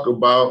you talk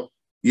about,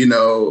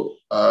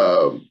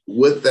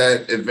 with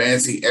that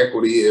advancing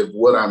equity of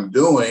what I'm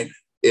doing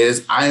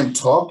is I am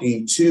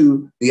talking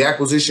to the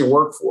acquisition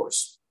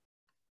workforce.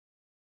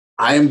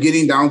 I am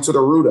getting down to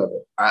the root of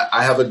it.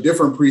 I have a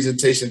different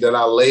presentation that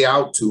I lay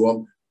out to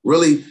them,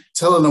 really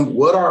telling them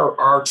what are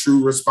our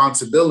true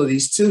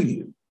responsibilities to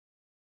you.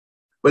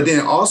 But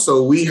then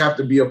also we have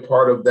to be a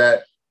part of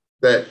that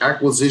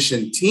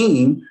acquisition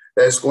team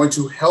that's going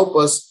to help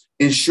us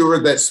ensure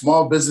that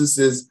small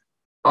businesses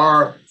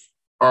are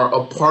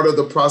a part of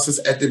the process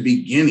at the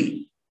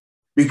beginning,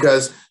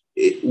 because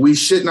we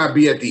should not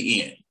be at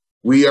the end.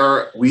 We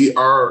are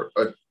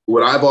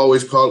what I've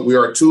always called, we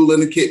are a tool in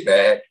the kit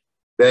bag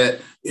that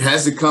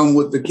has to come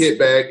with the kit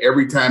bag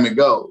every time it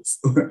goes.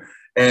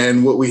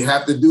 And what we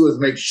have to do is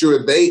make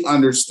sure they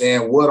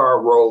understand what our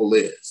role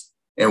is.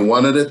 And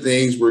one of the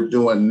things we're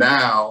doing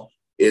now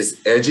is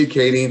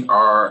educating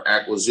our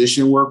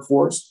acquisition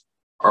workforce,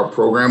 our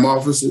program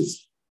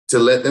offices, to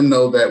let them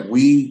know that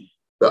we,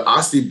 the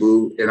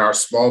OSDBU and our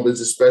small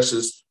business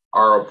specialists,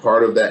 are a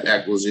part of that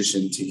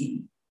acquisition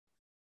team.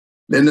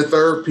 Then the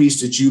third piece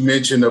that you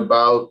mentioned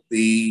about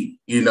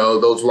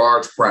those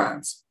large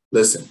primes.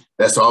 Listen,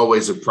 that's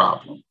always a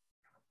problem.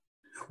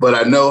 But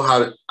I know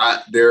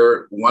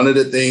one of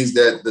the things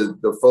that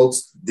the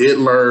folks did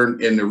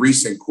learn in the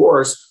recent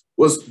course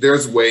was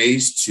there's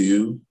ways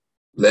to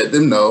let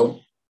them know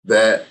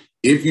that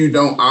if you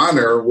don't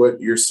honor what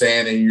you're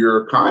saying in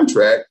your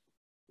contract,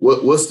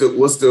 what's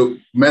the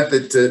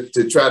method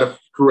to try to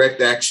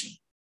correct action?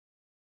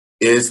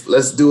 Is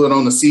let's do it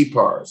on the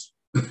CPARs.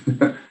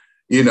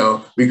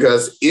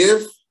 Because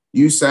if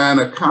you sign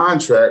a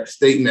contract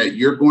stating that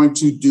you're going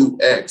to do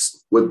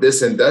X with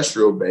this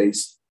industrial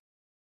base,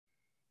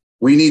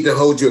 we need to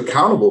hold you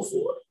accountable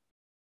for it.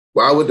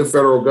 Why would the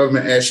federal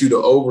government ask you to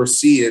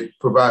oversee it,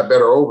 provide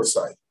better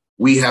oversight?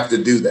 We have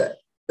to do that.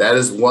 That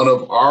is one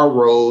of our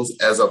roles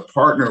as a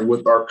partner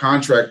with our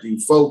contracting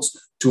folks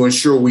to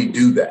ensure we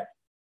do that.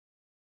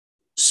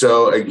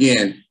 So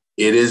again,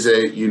 it is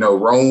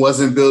Rome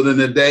wasn't built in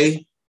a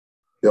day.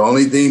 The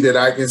only thing that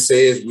I can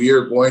say is we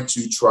are going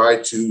to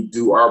try to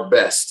do our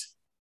best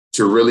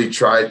to really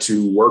try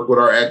to work with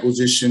our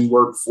acquisition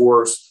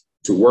workforce,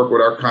 to work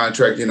with our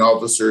contracting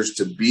officers,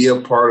 to be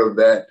a part of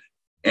that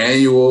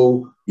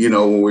annual,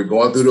 when we're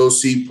going through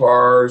those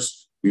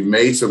CPARs. We've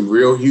made some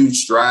real huge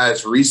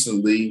strides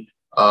recently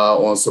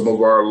on some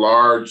of our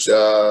large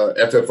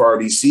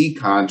FFRDC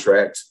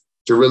contracts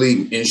to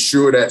really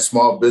ensure that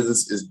small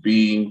business is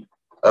being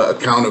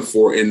accounted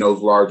for in those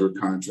larger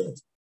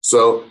contracts.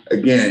 So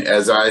again,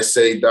 as I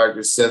say,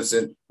 Dr.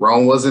 Simpson,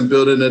 Rome wasn't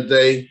built in a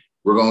day.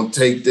 We're going to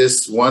take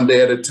this one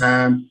day at a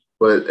time.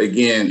 But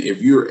again, if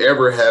you're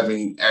ever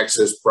having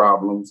access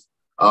problems,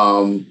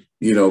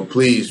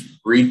 please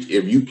reach.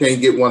 If you can't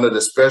get one of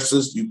the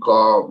specialists, you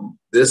call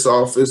this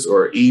office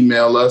or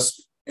email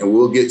us, and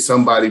we'll get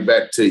somebody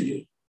back to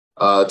you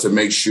to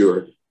make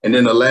sure. And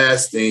then the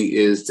last thing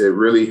is to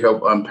really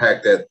help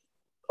unpack that.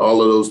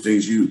 All of those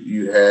things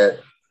you had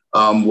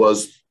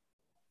was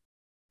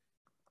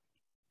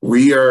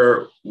we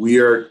are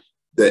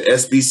the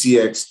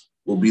SBCX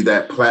will be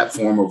that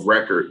platform of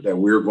record that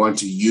we're going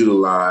to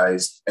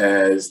utilize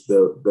as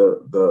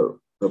the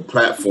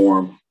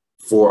platform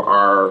for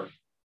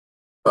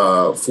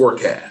our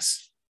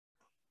forecast.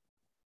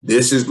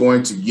 This is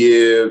going to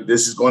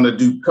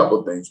do a couple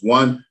of things.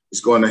 One,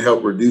 it's going to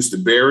help reduce the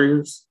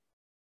barriers.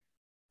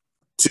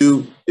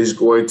 Two, is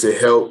going to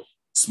help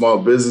small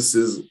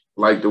businesses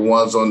like the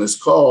ones on this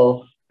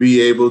call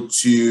be able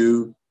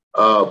to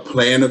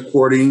plan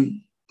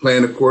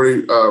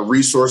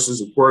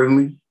resources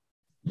accordingly,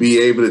 be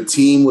able to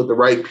team with the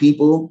right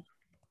people,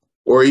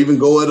 or even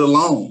go it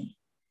alone.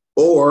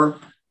 Or,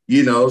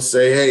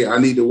 say, hey, I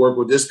need to work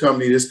with this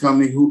company,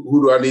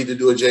 who do I need to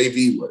do a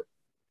JV with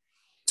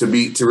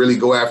to really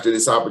go after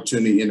this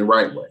opportunity in the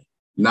right way,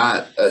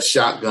 not a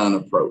shotgun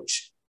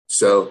approach.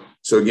 So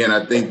again,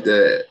 I think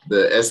that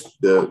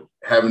the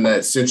having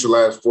that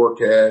centralized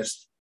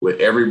forecast with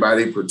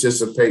everybody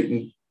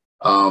participating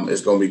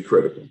is going to be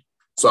critical.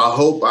 So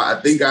I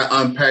think I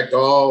unpacked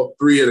all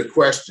three of the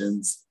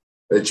questions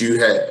that you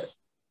had.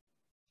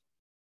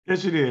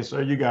 Yes, you did,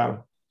 sir. You got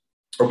them.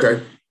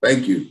 Okay,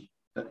 thank you.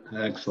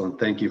 Excellent.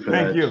 Thank you for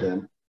that,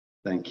 Jen.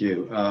 Thank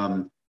you.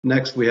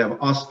 Next, we have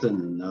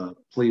Austin.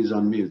 Please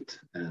unmute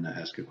and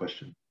ask your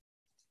question.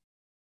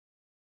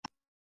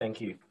 Thank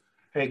you.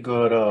 Hey,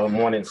 good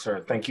morning,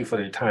 sir. Thank you for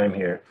the time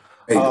here.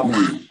 Hey, good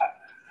morning.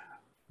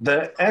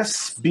 The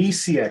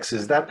SBCX,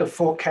 is that the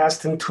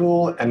forecasting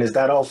tool? And is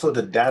that also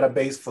the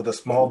database for the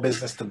small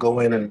business to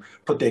go in and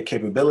put their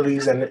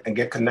capabilities in and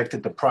get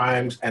connected to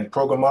primes and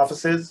program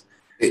offices?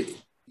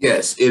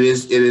 Yes, it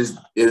is. It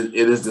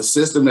is the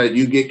system that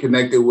you get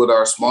connected with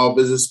our small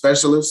business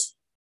specialists.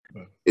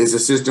 It's a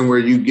system where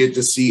you get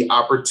to see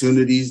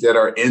opportunities that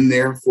are in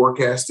there,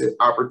 forecasted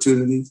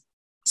opportunities.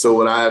 So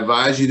what I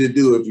advise you to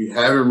do, if you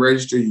haven't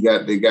registered,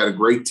 they got a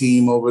great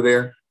team over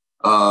there.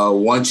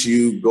 Once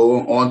you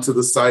go onto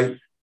the site,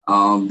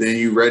 then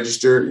you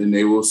register and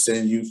they will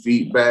send you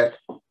feedback.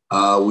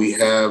 We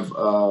have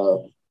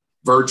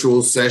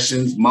virtual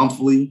sessions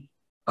monthly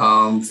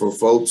for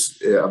folks.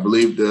 I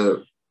believe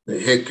the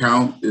head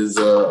count is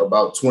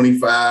about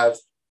 25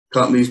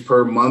 companies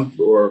per month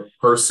or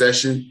per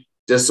session,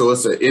 just so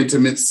it's an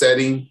intimate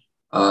setting.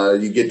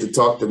 You get to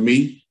talk to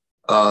me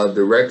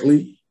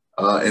directly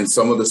and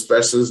some of the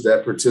specialists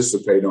that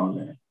participate on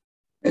there.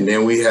 And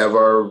then we have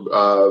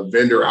our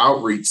vendor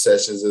outreach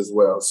sessions as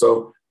well.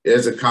 So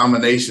there's a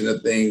combination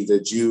of things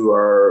that you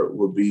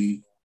would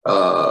be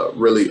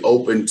really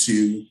open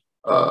to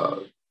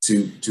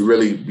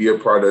really be a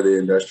part of the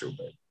industrial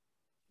base.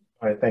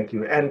 All right, thank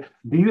you. And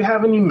do you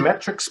have any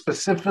metrics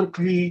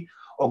specifically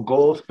or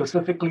goals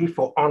specifically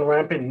for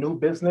on-ramping new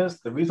business?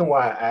 The reason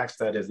why I asked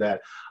that is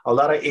that a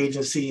lot of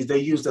agencies, they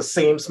use the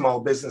same small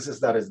businesses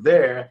that is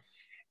there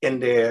in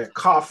their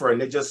coffer,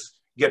 and they just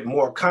get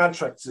more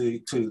contracts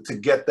to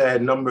get their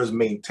numbers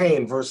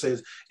maintained,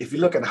 versus if you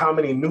look at how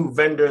many new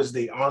vendors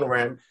they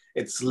on-ramp,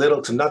 it's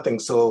little to nothing.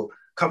 So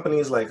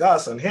companies like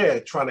us on here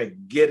trying to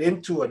get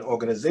into an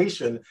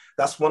organization,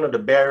 that's one of the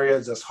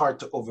barriers that's hard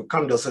to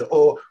overcome. They'll say,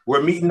 oh,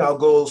 we're meeting our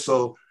goals,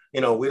 so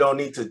we don't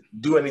need to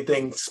do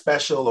anything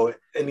special or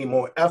any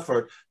more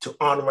effort to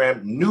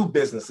on-ramp new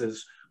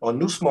businesses or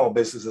new small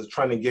businesses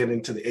trying to get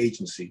into the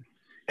agency.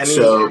 Any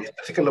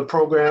particular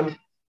program?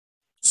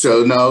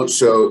 So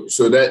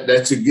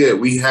that's a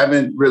good. We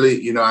haven't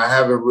really, I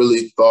haven't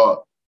really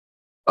thought.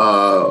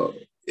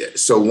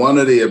 So one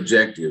of the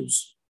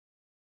objectives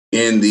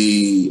in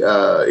the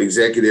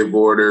executive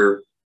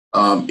order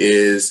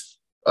is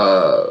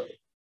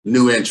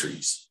new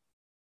entries.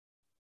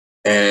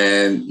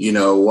 And,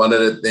 one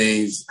of the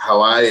things, how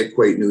I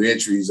equate new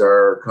entries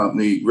I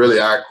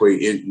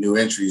equate new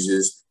entries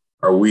is,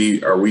 are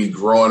we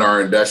growing our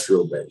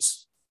industrial base?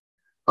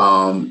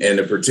 In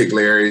the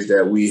particular areas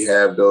that we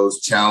have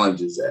those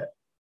challenges at.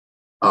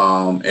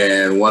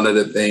 And one of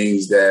the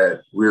things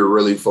that we're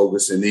really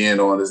focusing in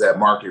on is that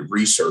market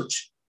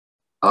research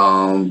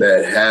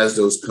that has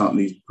those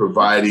companies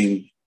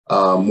providing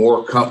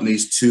more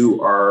companies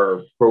to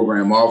our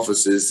program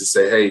offices to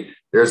say, hey,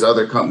 there's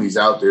other companies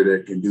out there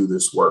that can do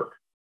this work.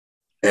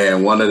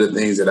 And one of the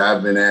things that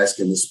I've been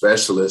asking the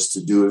specialists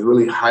to do is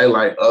really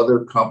highlight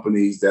other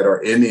companies that are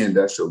in the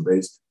industrial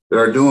base that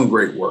are doing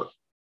great work.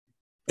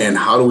 And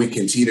how do we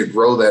continue to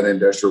grow that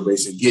industrial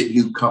base and get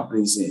new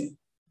companies in?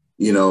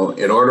 In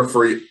order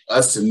for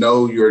us to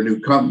know you're a new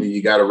company,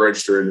 you got to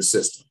register in the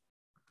system.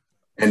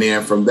 And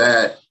then from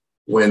that,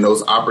 when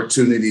those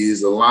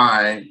opportunities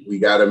align, we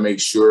got to make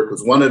sure,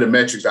 because one of the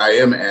metrics I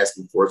am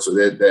asking for, so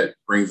that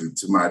brings it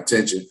to my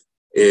attention,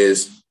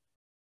 is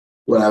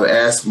what I've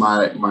asked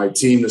my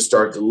team to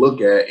start to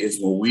look at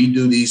is when we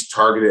do these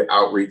targeted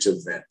outreach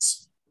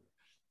events,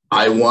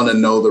 I want to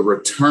know the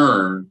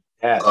return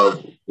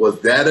of, was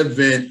that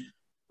event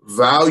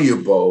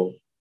valuable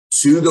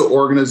to the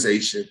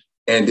organization,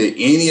 and did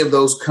any of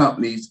those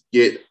companies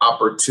get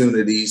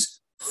opportunities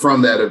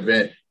from that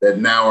event that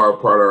now are a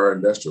part of our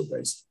industrial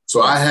base?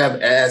 So I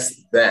have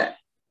asked that,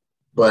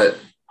 but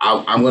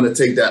I'm going to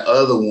take that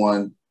other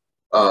one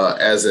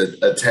as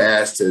a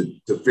task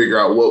to figure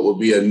out what will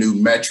be a new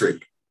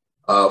metric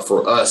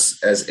for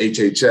us as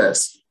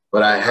HHS.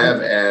 But I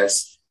have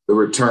asked the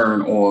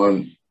return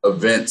on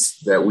events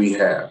that we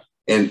have.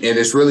 And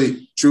it's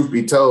really, truth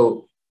be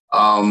told,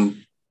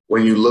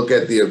 when you look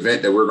at the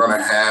event that we're going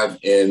to have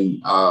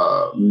in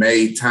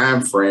May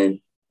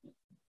timeframe,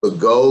 the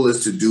goal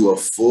is to do a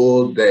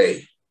full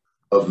day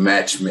of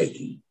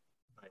matchmaking.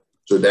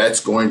 So that's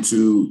going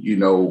to,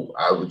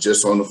 I was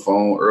just on the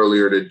phone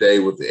earlier today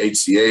with the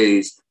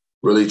HCAs,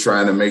 really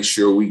trying to make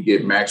sure we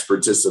get max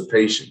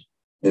participation.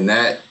 And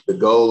the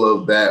goal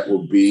of that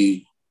will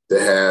be to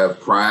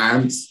have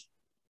primes,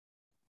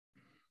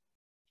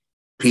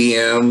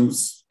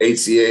 PMs,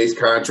 HCAs,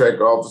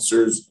 contract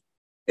officers,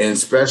 and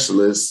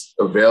specialists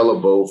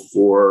available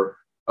for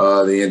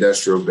the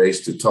industrial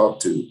base to talk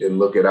to and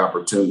look at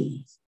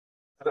opportunities.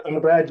 I'm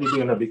glad you're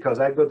doing it, because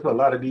I go to a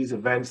lot of these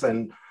events,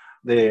 and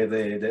the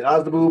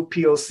OSDBU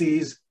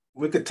POCs,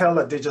 we could tell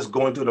that they're just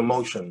going through the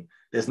motion.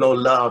 There's no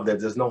love,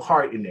 there's no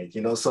heart in it,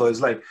 you know? So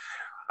it's like,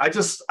 I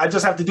just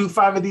have to do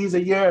 5 of these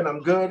a year and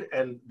I'm good.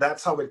 And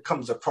that's how it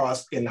comes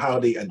across in how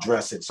they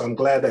address it. So I'm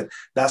glad that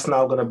that's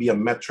now going to be a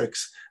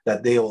metrics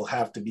that they will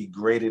have to be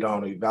graded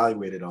on or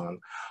evaluated on.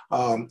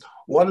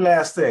 One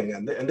last thing,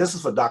 and this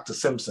is for Dr.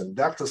 Simpson.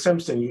 Dr.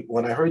 Simpson,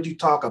 when I heard you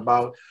talk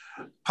about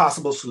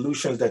possible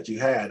solutions that you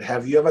had,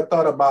 have you ever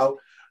thought about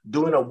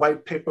doing a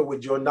white paper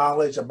with your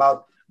knowledge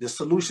about the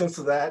solutions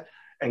to that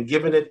and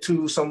giving it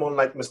to someone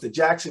like Mr.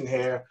 Jackson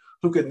here,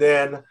 who could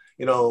then,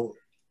 you know,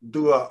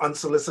 do an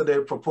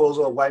unsolicited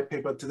proposal, a white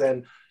paper, to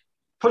then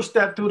push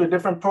that through the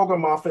different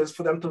program office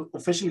for them to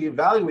officially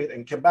evaluate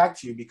and come back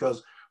to you?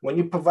 Because when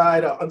you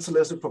provide an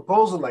unsolicited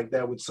proposal like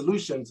that with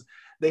solutions,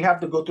 they have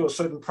to go through a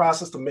certain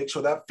process to make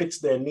sure that fits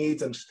their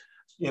needs. And,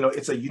 you know,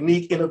 it's a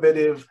unique,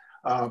 innovative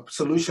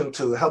solution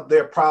to help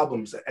their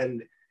problems.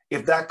 And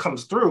if that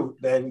comes through,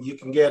 then you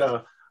can get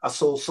a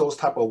sole source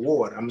type of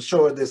award. I'm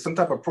sure there's some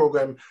type of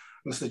program,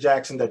 Mr.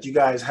 Jackson, that you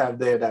guys have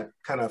there that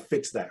kind of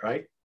fits that,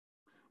 right?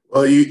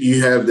 Well,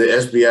 you have the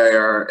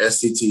SBIR,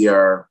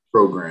 SCTR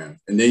program,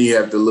 and then you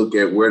have to look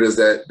at where does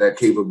that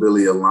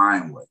capability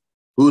align with?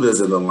 Who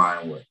does it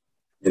align with?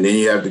 And then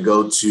you have to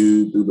go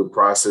through the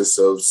process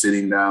of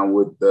sitting down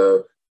with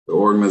the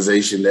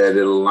organization that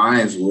it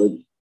aligns with,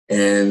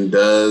 and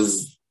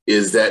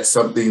is that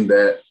something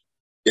that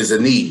is a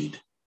need?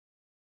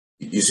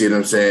 You see what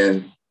I'm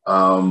saying?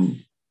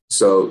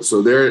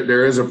 So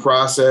there is a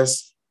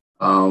process.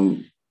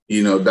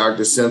 You know,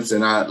 Dr.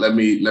 Simpson, let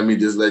me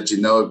just let you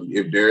know,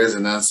 if there is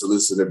an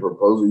unsolicited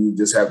proposal, you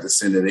just have to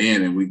send it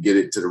in and we get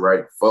it to the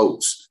right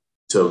folks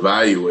to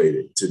evaluate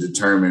it, to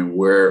determine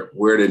where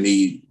the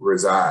need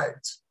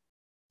resides.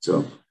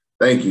 So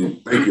thank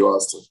you,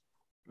 Austin.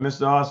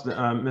 Mr.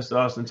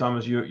 Austin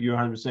Thomas, you're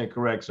 100%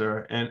 correct,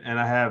 sir. And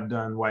I have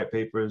done white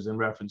papers in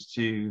reference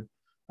to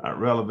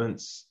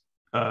relevance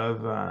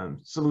of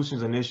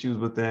solutions and issues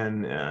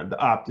within the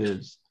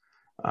optives.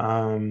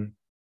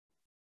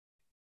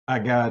 I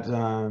got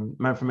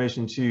my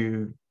information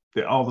to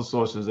all the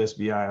sources,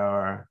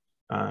 SBIR,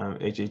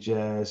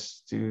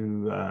 HHS,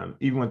 to I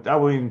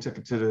even took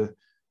it to the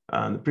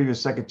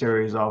previous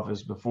secretary's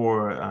office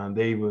before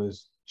they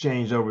was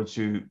changed over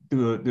to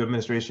through the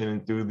administration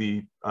and through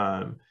the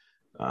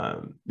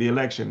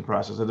election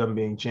process of them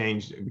being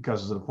changed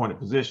because it's an appointed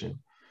position.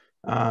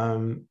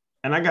 And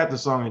I got the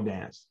song and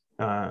dance.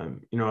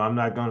 You know, I'm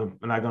not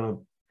gonna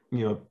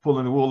you know, pull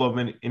in the wool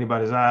over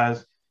anybody's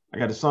eyes. I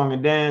got the song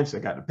and dance. I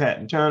got the Pat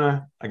and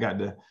Turner. I got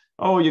the,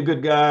 oh, you're a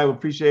good guy. We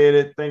appreciate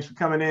it. Thanks for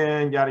coming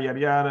in. Yada, yada,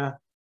 yada.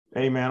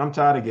 Hey, man, I'm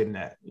tired of getting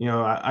that. You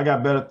know, I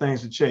got better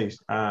things to chase.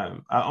 I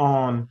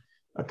own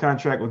a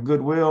contract with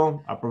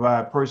Goodwill. I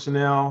provide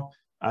personnel.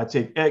 I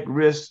take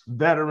at-risk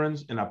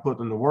veterans and I put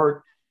them to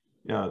work.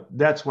 You know,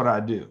 that's what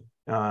I do.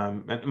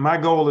 And my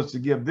goal is to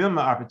give them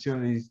the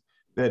opportunities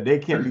that they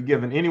can't be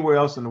given anywhere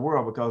else in the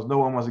world because no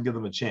one wants to give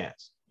them a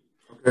chance.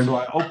 So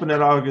I opened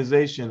that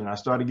organization and I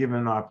started giving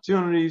them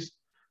opportunities.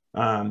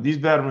 These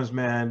veterans,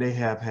 man, they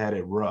have had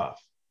it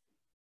rough.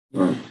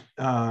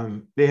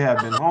 They have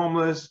been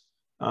homeless,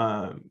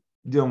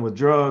 dealing with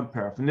drug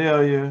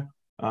paraphernalia.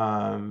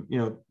 You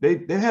know,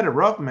 they've had it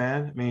rough,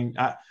 man. I mean,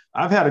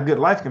 I've had a good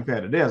life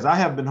compared to theirs. I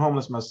have been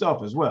homeless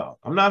myself as well.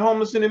 I'm not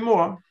homeless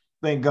anymore,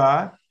 thank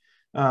God.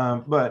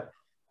 But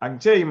I can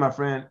tell you, my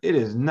friend, it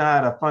is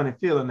not a funny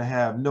feeling to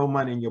have no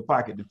money in your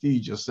pocket to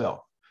feed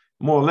yourself.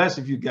 More or less,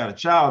 if you've got a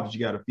child that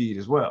you got to feed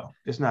as well.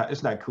 It's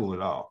not cool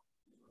at all.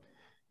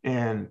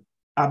 And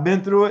I've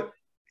been through it.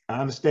 I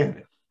understand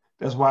it.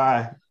 That's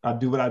why I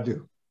do what I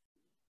do.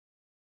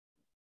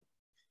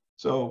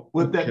 So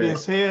with that being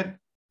said,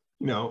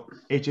 you know,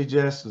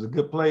 HHS is a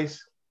good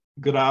place,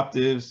 good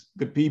optives,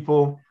 good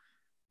people.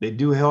 They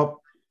do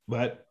help,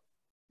 but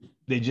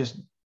they just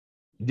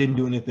didn't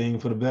do anything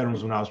for the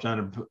veterans when I was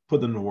trying to put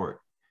them to work.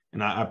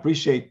 And I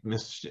appreciate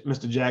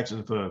Mr.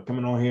 Jackson for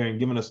coming on here and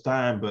giving us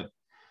time, but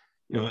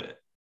you know,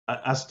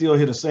 I still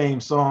hear the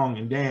same song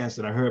and dance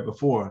that I heard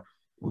before.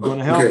 We're going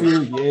to help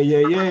you,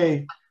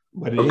 yay.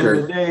 But at the end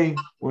of the day,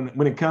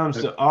 when it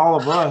comes to all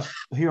of us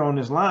here on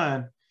this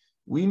line,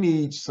 we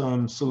need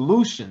some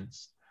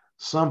solutions,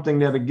 something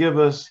that'll give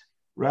us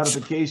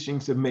ratification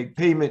to make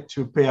payment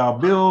to pay our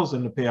bills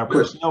and to pay our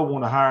personnel we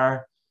want to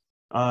hire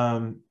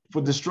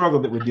for the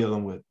struggle that we're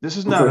dealing with. This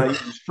is not a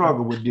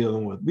struggle we're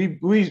dealing with.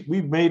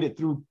 We've made it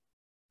through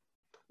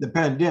the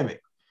pandemic.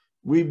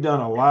 We've done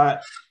a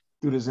lot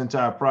through this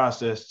entire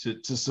process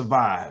to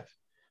survive.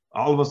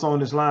 All of us on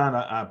this line,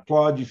 I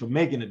applaud you for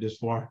making it this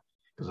far,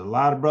 because a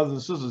lot of brothers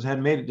and sisters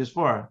hadn't made it this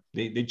far.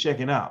 They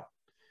checking out.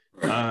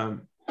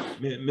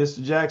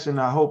 Mr. Jackson,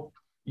 I hope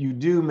you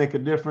do make a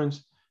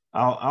difference.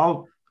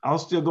 I'll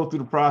still go through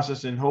the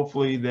process and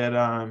hopefully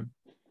that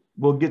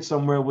we'll get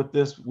somewhere with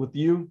this with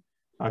you.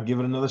 I'll give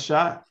it another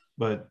shot.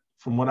 But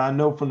from what I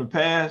know from the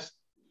past,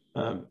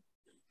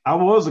 I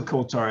was a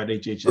co-tar at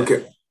HHS.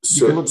 Okay,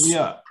 so, you can look me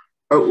up.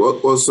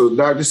 Well, so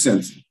Dr.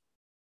 Simpson,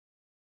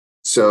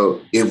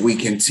 so if we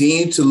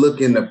continue to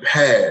look in the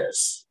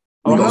past,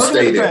 I'm not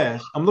looking at the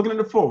past. I'm looking at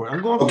the forward.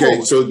 I'm going forward.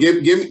 Okay, so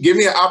give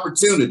me an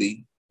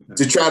opportunity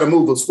to try to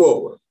move us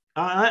forward.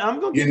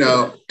 I'm going to you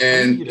know,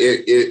 and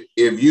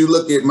if you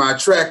look at my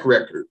track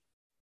record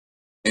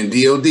in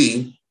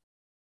DOD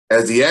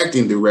as the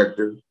acting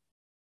director,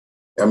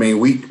 I mean,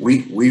 we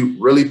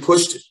really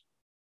pushed it,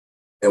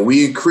 and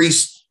we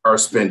increased our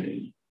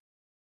spending.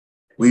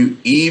 We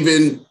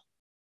even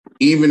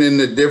in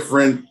the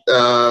different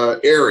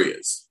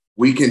areas,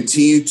 we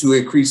continue to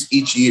increase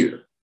each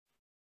year.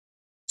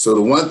 So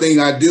the one thing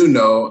I do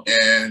know,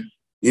 and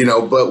you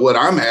know, but what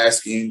I'm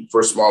asking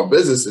for small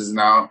businesses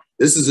now,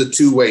 this is a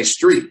two-way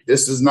street.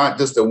 This is not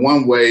just a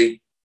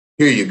one-way,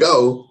 here you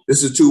go.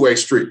 This is a two-way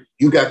street.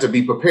 You got to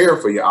be prepared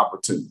for your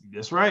opportunity.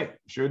 That's right.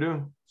 Sure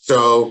do.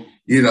 So,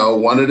 you know,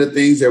 one of the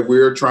things that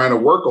we're trying to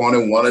work on,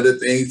 and one of the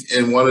things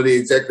in one of the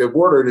executive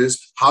orders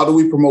is, how do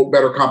we promote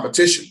better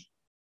competition?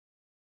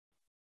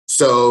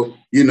 So,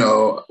 you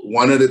know,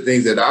 one of the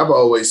things that I've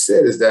always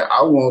said is that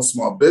I want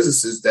small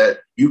businesses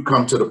that you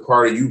come to the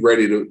party, you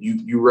ready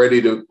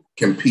to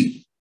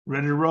compete.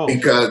 Ready to roll.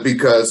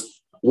 Because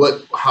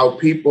how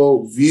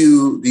people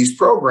view these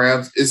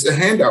programs is a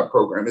handout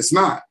program. It's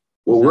not.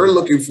 What we're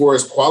looking for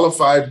is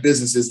qualified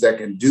businesses that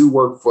can do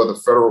work for the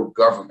federal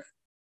government.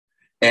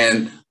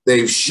 And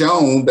they've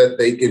shown that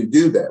they can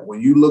do that.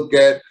 When you look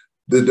at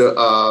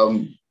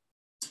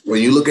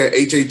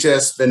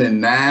HHS spending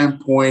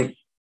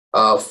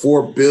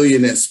 $9.4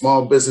 billion in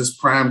small business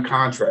prime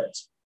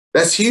contracts,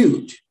 that's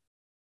huge.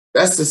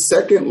 That's the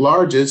second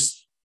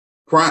largest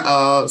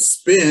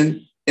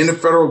spend in the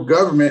federal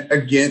government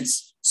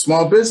against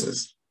small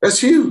business. That's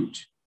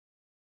huge.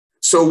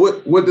 So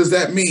what does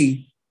that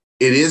mean?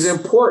 It is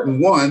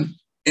important, one,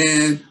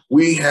 and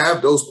we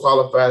have those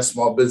qualified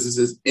small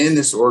businesses in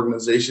this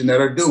organization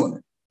that are doing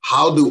it.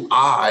 How do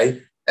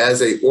I, as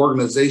an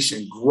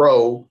organization,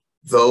 grow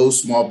those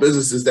small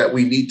businesses that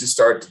we need to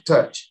start to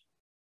touch?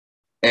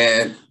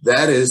 And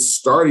that is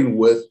starting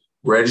with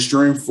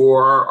registering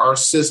for our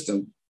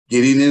system,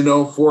 getting it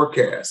on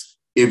forecast.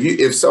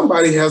 If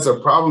somebody has a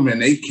problem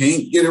and they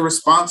can't get a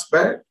response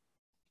back,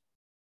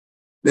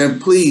 then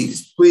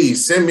please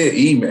send me an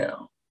email.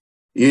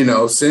 You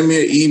know, send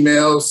me an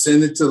email,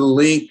 send it to the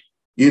link,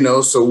 you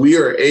know, so we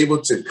are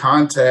able to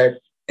contact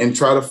and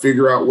try to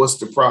figure out what's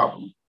the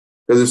problem.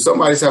 Because if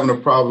somebody's having a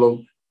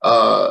problem,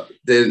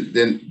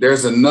 then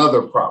there's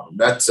another problem.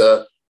 That's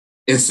a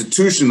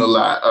institution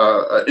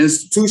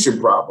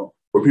problem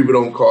where people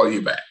don't call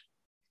you back.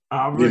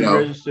 I've already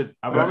registered.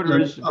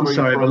 I'm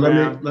sorry, but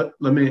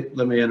let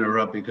me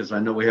interrupt, because I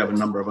know we have a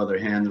number of other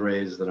hand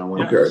raised that I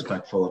want to be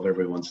respectful of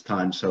everyone's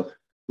time. So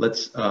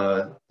let's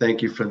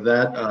thank you for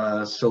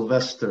that.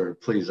 Sylvester,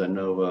 please. I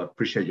know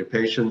appreciate your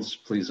patience.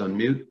 Please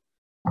unmute.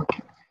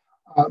 Okay.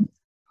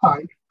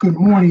 Hi. Good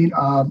morning.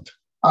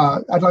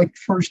 I'd like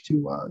first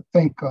to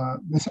thank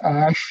Ms.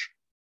 Ash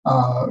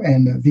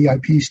and the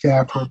VIP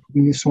staff for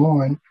putting this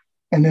on,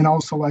 and then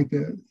also like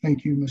to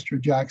thank you,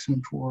 Mr.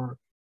 Jackson, for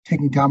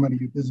taking time out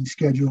of your busy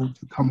schedule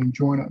to come and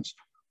join us.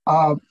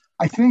 I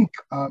think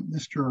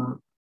Mr.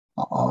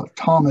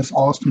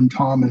 Austin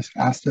Thomas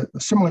asked a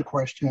similar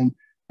question,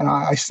 and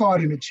I saw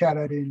it in the chat.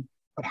 I didn't,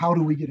 but how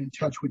do we get in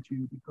touch with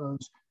you?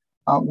 Because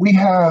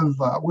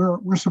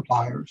we're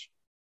suppliers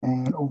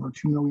and over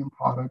 2 million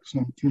products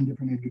in 10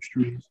 different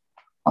industries.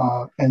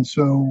 And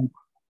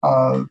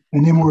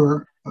then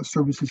we're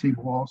services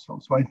able also.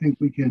 So I think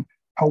we can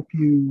help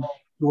you,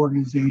 the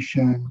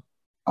organization,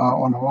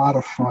 on a lot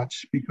of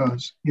fronts,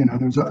 because, you know,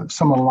 there's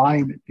some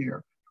alignment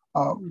there.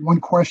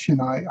 One question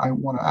I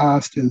want to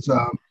ask is,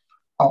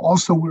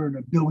 also we're an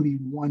Ability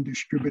One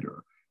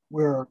distributor,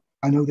 where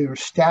I know there are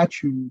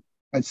statutes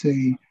that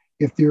say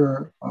if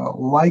they're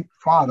like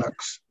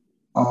products,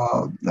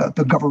 that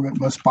the government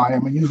must buy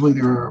them. And usually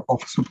there are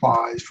office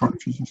supplies,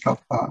 furniture and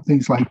stuff,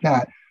 things like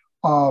that.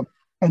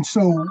 And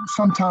so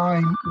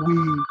sometimes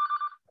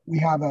we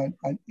have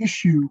an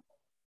issue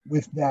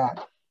with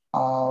that,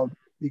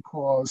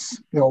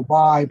 because they'll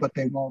buy, but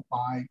they won't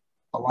buy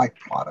like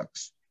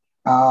products.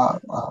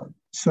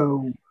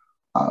 So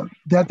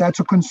that's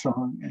a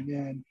concern. And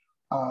then,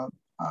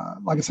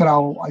 like I said,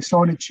 I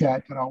saw in the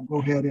chat that I'll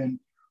go ahead and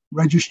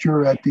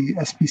register at the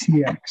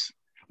SPCX.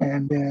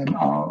 And then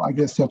I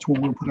guess that's what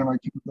we'll put in our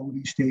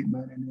capability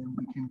statement. And then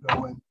we can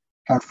go and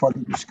have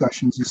further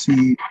discussions to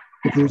see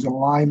if there's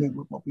alignment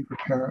with what we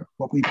prepare,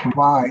 what we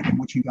provide, and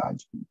what you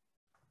guys do.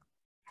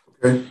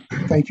 Okay.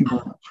 Thank you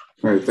very much.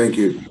 All right. Thank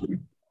you.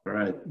 All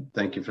right.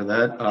 Thank you for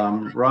that.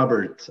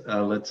 Robert,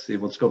 let's see.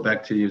 Let's go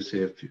back to you. See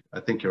if I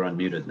think you're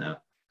unmuted now.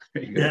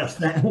 Yes.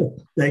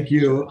 Thank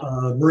you,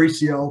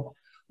 Mauricio.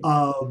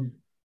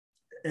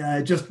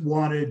 I just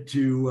wanted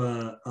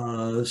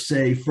to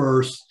say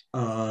first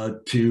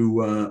to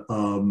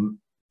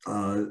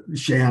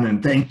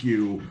Shannon, thank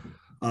you.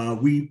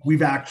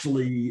 We've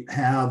actually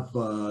have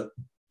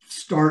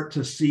start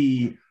to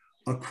see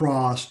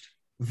across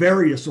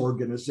various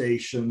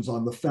organizations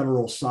on the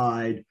federal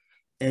side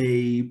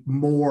a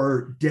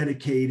more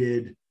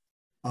dedicated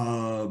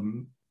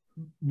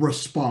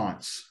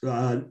response. So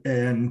I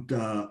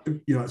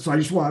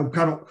just want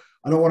to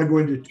I don't want to go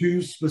into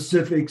too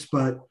specifics,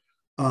 but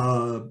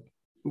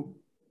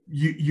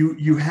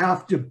you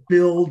have to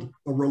build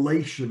a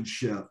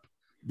relationship.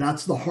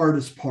 That's the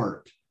hardest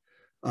part.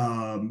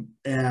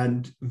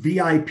 And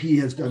VIP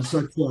has done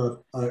such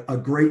a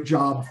great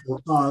job for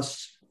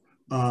us.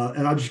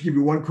 And I'll just give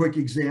you one quick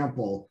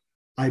example.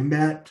 I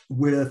met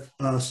with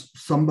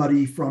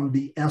somebody from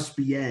the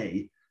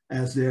SBA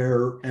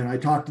and I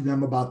talked to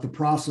them about the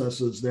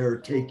processes they're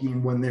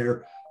taking when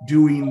they're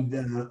doing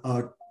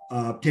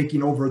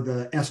taking over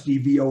the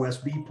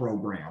SDVOSB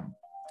program.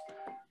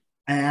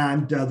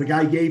 And the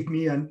guy gave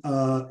me an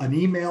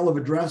email of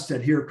address,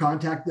 said, here,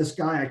 contact this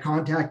guy. I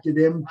contacted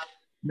him.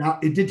 Now,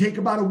 it did take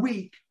about a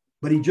week,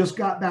 but he just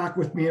got back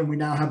with me, and we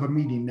now have a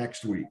meeting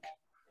next week.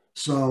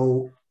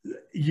 So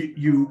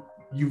you've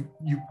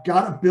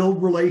got to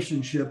build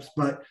relationships.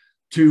 But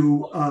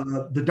to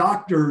the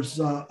doctors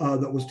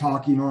that was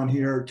talking on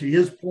here, to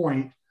his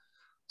point,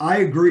 I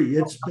agree.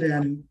 It's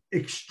been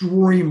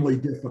extremely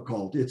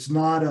difficult. It's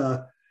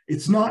not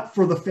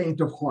for the faint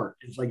of heart,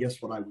 is I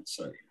guess what I would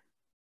say.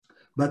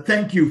 But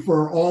thank you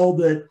for all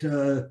that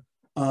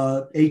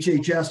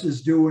HHS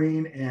is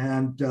doing,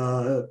 and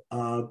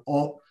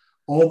all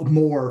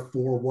more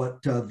for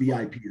what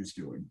VIP is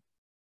doing.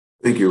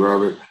 Thank you,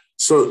 Robert.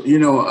 So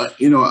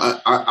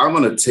I'm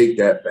going to take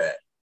that back.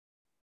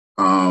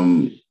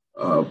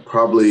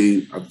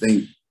 Probably, I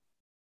think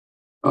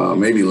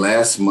maybe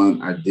last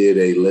month I did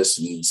a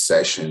listening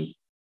session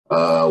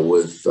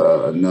with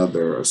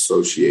another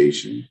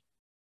association,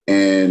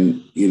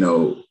 and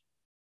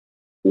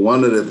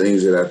one of the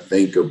things that I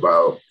think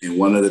about, and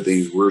one of the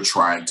things we're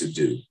trying to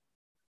do,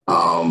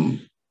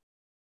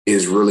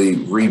 is really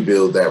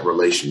rebuild that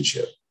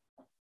relationship.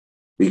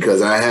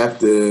 Because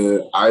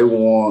I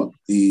want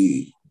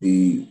the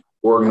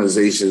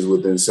organizations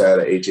within inside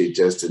of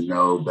HHS to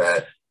know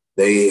that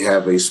they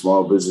have a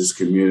small business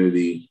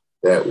community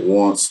that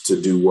wants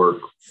to do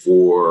work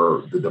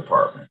for the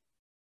department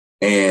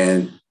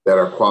and that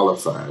are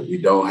qualified. We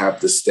don't have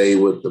to stay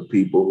with the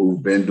people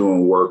who've been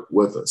doing work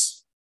with us.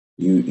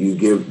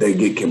 They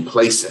get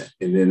complacent,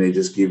 and then they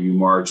just give you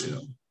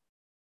marginal.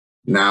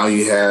 Now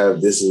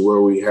this is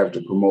where we have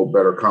to promote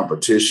better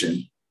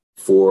competition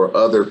for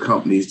other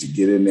companies to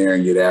get in there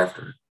and get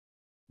after it.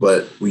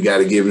 But we got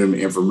to give them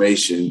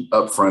information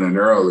upfront and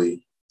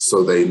early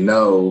so they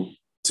know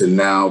to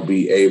now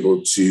be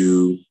able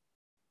to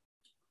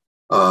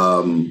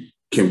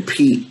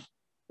compete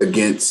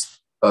against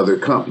other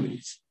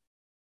companies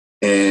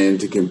and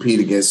to compete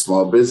against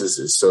small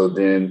businesses. So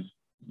then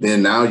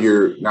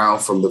now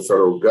from the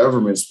federal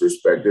government's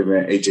perspective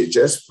and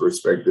HHS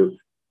perspective,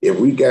 if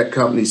we got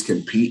companies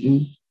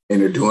competing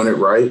and they're doing it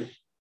right,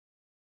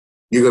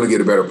 you're going to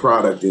get a better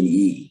product in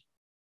E.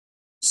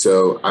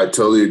 So I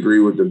totally agree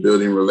with the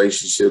building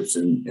relationships.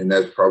 And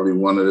that's probably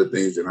one of the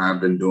things that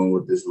I've been doing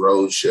with this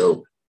road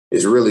show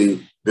is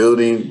really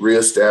building,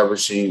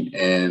 reestablishing,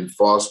 and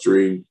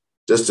fostering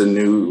just a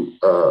new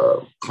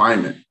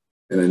climate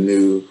and a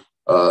new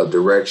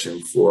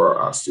direction for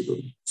our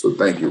OSDBU. So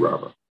thank you,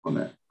 Robert, on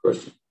that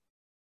question.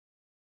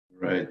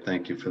 Right,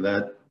 thank you for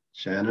that,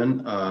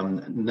 Shannon.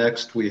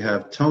 Next, we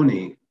have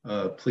Tony.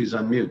 Please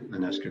unmute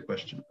and ask your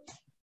question.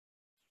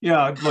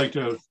 Yeah, I'd like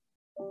to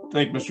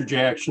thank Mr.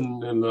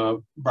 Jackson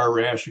and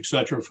Barbara Ash, et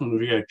cetera, from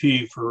the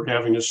VIP for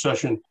having this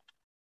session.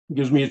 It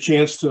gives me a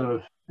chance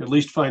to at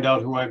least find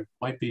out who I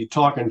might be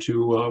talking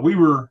to. We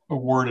were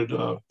awarded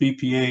a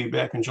BPA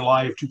back in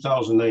July of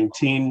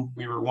 2019.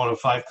 We were one of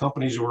 5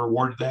 companies who were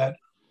awarded that.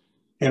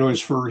 And it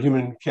was for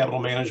Human Capital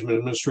Management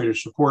Administrative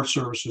Support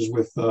Services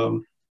with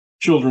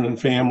children and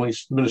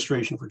families,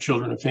 administration for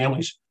children and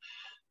families.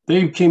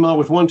 They came out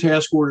with one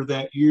task order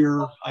that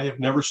year. I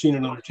have never seen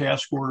another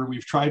task order.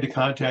 We've tried to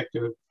contact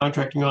the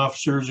contracting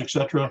officers, et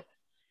cetera.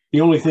 The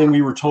only thing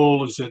we were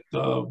told is that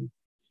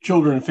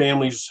Children and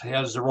Families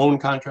has their own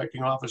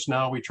contracting office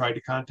now. We tried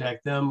to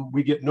contact them.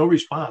 We get no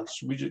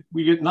response.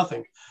 We get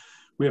nothing.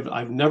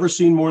 I've never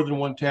seen more than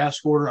one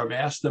task order. I've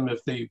asked them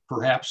if they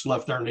perhaps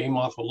left our name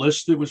off a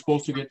list that was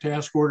supposed to get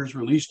task orders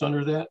released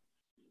under that.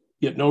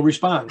 Get no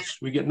response.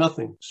 We get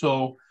nothing.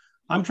 So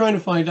I'm trying to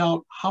find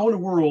out how in the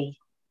world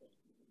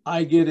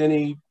I get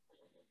any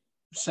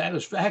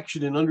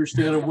satisfaction in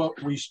understanding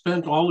what we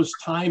spent all this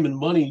time and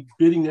money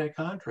bidding that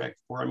contract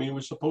for. I mean, it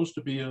was supposed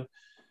to be a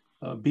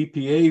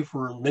BPA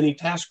for many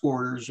task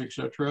orders, et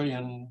cetera,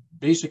 and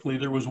basically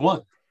there was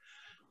one.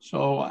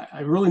 So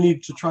I really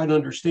need to try to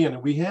understand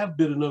it. We have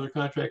bid another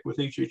contract with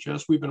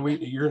HHS. We've been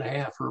waiting 1.5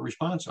 years for a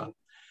response on.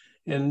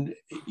 And,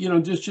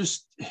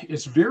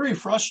 it's very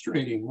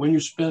frustrating when you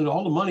spend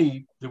all the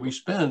money that we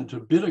spend to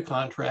bid a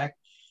contract,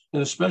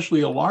 and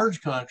especially a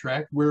large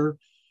contract where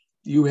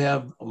you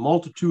have a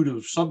multitude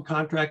of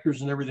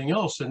subcontractors and everything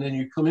else. And then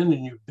you come in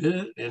and you bid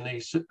it and they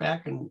sit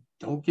back and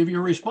don't give you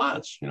a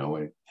response.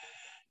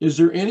 Is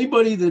there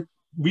anybody that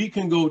we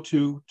can go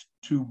to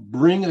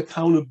bring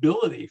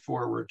accountability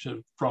forward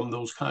from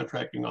those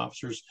contracting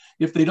officers.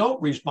 If they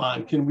don't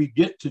respond, can we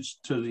get to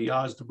the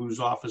OSDBU's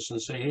office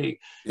and say, hey,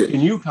 can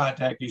you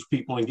contact these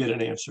people and get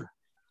an answer?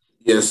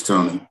 Yes,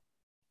 Tony.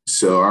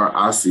 So our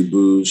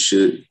OSDBU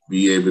should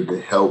be able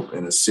to help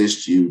and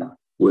assist you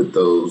with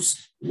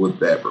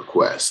that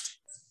request.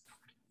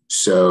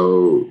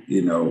 So,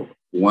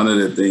 one of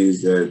the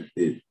things that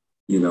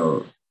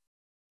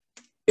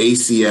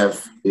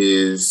ACF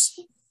is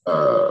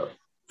a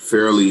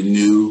fairly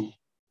new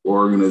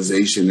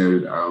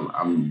organization.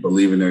 I'm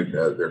believing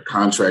their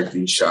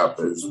contracting shop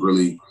has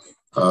really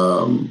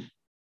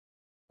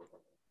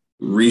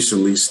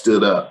recently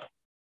stood up.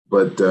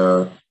 But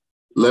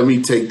let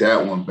me take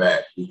that one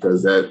back,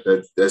 because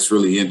that's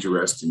really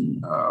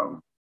interesting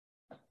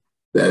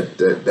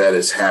that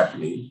is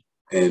happening.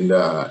 And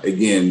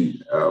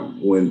again,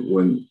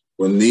 when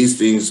these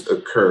things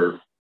occur,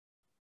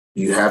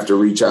 you have to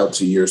reach out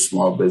to your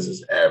small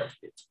business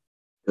advocate,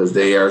 because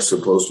they are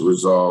supposed to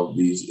resolve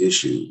these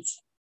issues.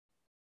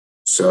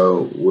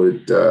 So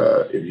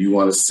if you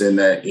want to send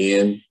that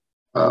in,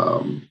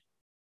 and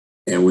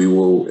we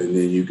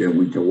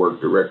can work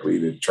directly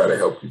to try to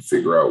help you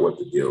figure out what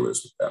the deal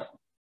is with that one.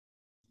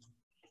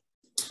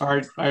 All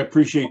right, I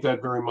appreciate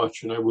that very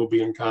much, and I will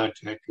be in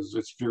contact, because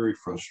it's very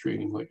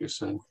frustrating, like I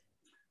said.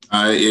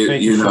 I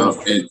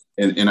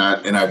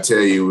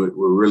tell you,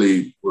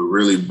 what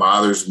really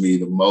bothers me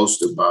the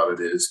most about it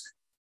is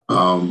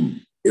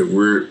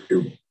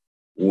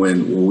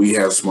when we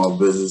have small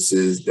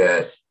businesses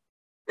that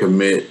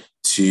commit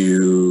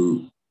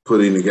to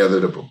putting together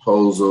the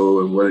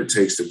proposal and what it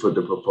takes to put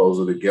the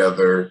proposal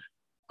together,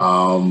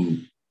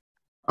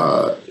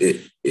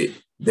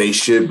 they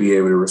should be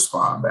able to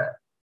respond back.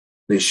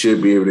 They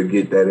should be able to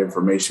get that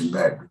information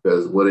back,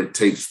 because what it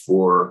takes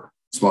for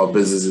small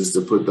businesses to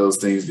put those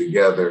things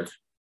together,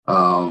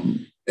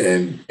 and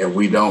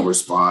we don't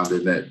respond,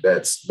 and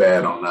that's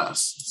bad on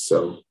us.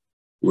 So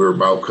we're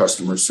about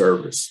customer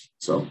service.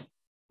 So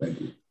thank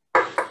you.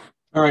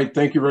 All right,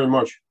 thank you very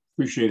much.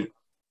 Appreciate it.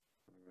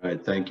 All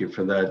right, thank you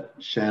for that,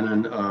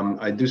 Shannon.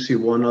 I do see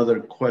one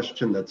other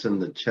question that's in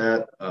the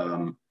chat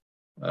about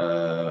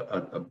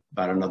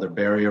another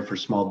barrier for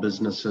small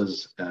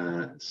businesses.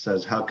 It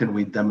says, how can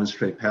we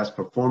demonstrate past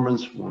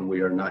performance when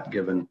we are not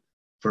given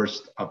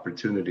first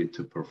opportunity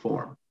to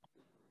perform?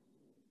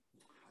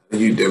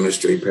 You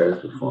demonstrate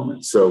past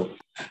performance. So,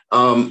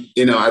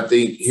 I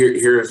think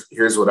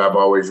here's what I've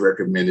always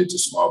recommended to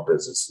small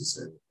businesses.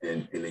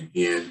 And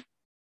again,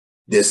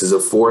 this is a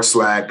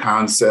 4-slide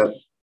concept.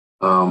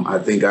 I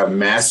think I've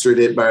mastered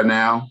it by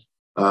now.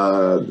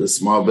 The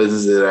small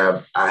businesses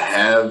that I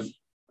have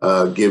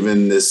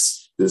given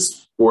this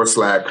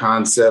 4-slide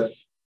concept,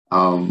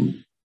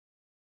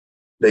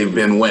 they've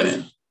been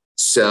winning.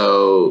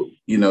 So,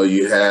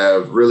 you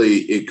have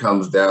really, it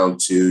comes down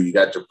to, you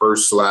got your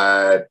first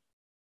slide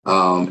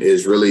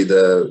is really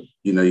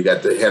you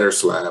got the header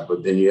slide,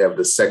 but then you have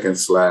the second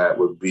slide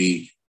would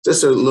be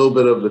just a little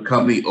bit of the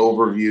company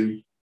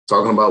overview,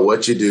 talking about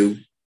what you do,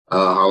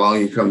 how long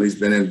your company's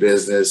been in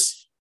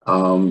business,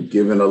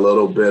 giving a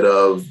little bit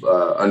of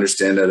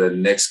understanding of the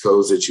next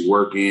codes that you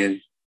work in.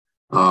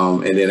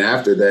 And then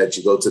after that,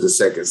 you go to the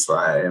second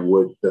slide, and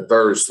with the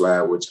third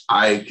slide, which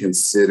I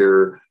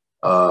consider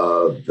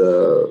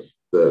the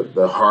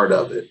heart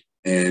of it.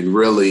 And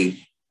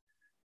really,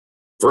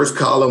 first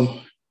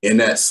column in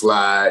that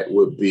slide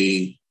would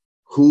be,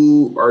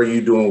 who are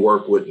you doing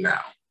work with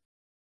now?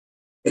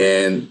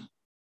 And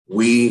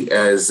we,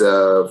 as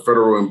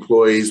federal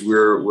employees,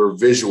 we're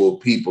visual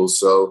people.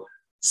 So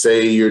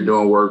say you're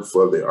doing work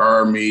for the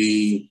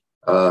Army,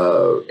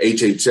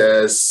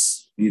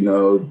 HHS,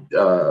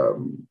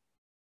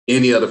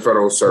 any other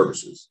federal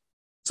services.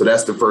 So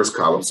that's the first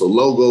column. So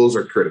logos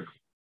are critical.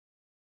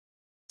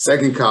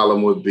 Second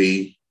column would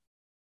be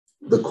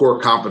the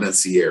core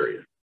competency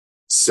area.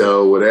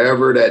 So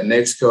whatever that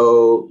next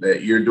code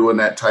that you're doing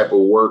that type of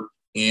work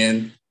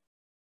in,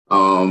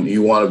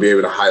 you want to be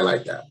able to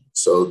highlight that.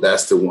 So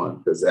that's the one,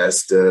 because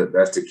that's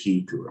the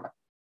key to it.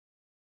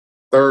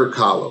 Third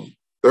column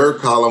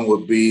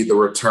would be the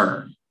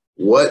return.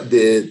 What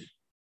did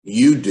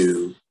you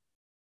do?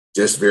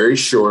 Just very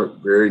short,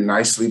 very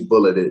nicely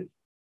bulleted,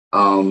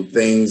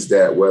 things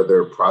that,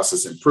 whether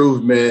process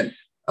improvement,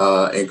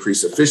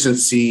 increase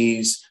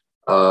efficiencies,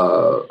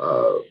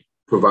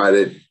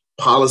 provided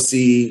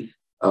policy,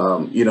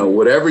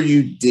 whatever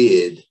you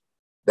did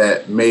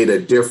that made a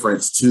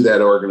difference to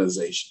that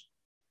organization.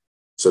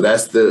 So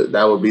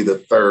that would be the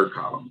third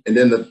column. And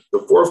then the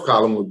fourth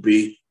column would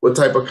be, what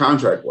type of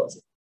contract was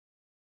it?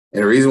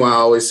 And the reason why I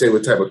always say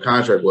what type of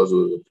contract was it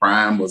a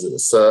prime, was it a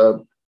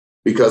sub?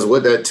 Because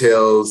what that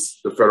tells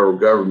the federal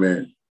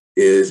government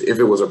is, if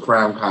it was a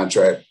prime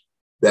contract,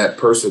 that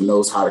person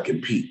knows how to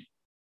compete.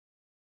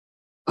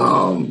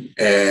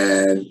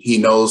 And he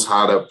knows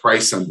how to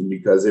price something,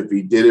 because if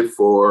he did it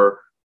for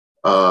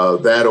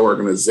that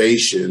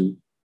organization,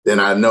 then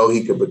I know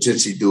he could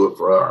potentially do it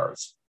for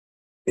ours.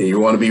 And you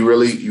want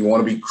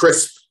to be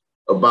crisp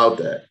about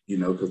that,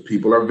 because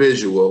people are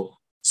visual.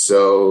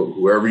 So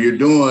whoever you're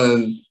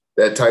doing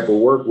that type of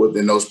work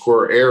within those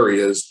core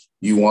areas,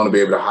 you want to be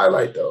able to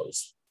highlight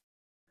those.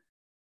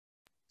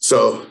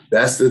 So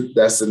that's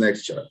the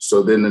next chart.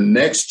 So then the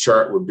next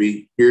chart would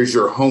be, here's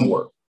your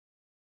homework.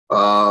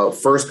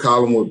 First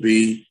column would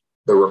be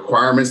the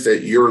requirements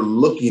that you're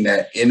looking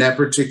at in that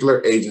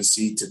particular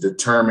agency to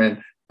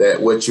determine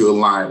that what you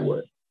align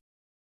with.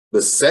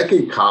 The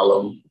second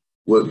column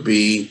would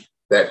be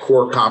that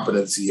core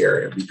competency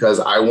area, because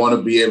I want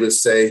to be able to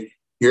say,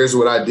 here's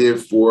what I did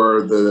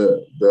for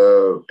the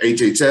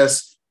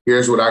HHS.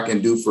 Here's what I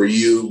can do for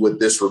you with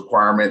this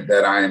requirement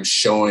that I am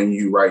showing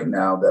you right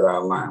now that I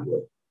align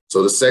with.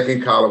 So the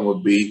second column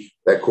would be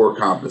that core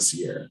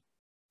competency area.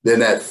 Then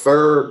that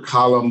third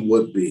column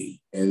would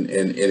be, and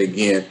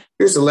again,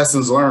 here's the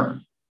lessons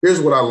learned. Here's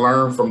what I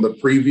learned from the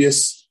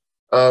previous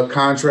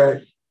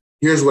contract.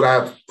 Here's what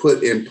I've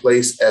put in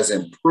place as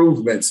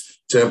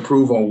improvements to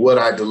improve on what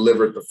I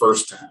delivered the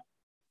first time.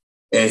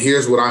 And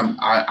here's what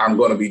I'm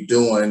going to be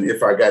doing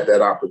if I got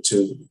that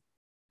opportunity.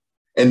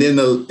 And then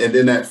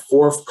that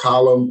fourth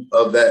column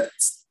of that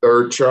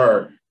third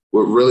chart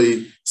would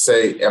really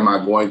say, am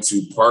I going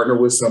to partner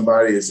with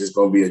somebody? Is this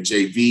going to be a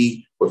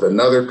JV with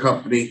another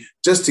company?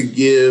 Just to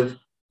give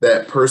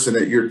that person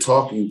that you're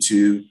talking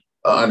to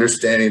an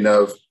understanding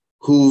of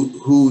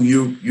who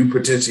you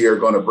potentially are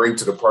going to bring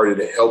to the party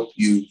to help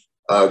you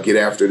get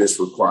after this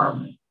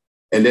requirement.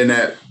 And then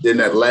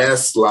that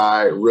last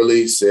slide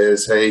really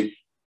says, hey,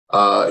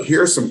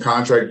 here are some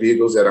contract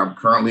vehicles that I'm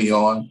currently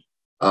on.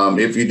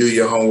 If you do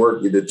your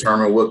homework, you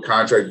determine what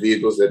contract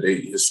vehicles that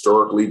they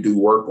historically do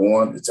work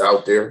on. It's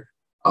out there.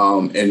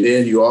 And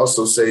then you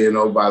also say,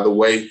 by the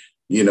way,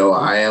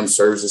 I am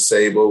service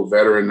disabled,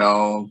 veteran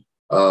owned.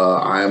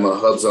 I am a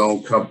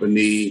HUBs-owned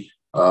company.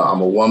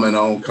 I'm a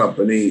woman-owned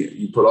company.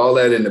 You put all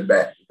that in the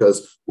back,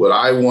 because what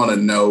I want to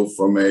know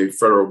from a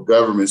federal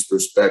government's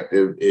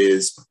perspective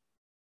is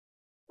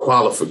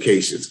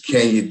qualifications.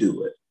 Can you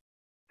do it?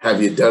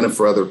 Have you done it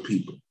for other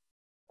people?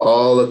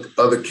 All the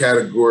other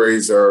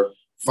categories are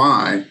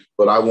fine,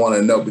 but I want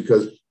to know,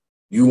 because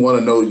you want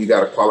to know you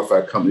got a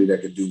qualified company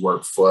that can do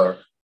work for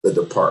the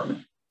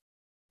department.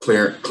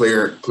 Clear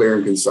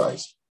and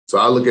concise. So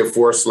I look at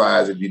 4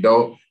 slides. If you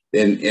don't,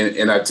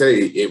 and I tell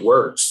you, it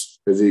works,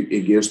 because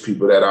it gives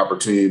people that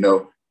opportunity to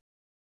know.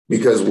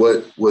 Because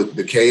what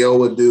the KO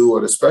would do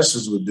or the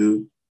specialist would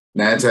do,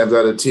 9 times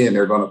out of 10,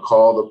 they're going to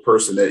call the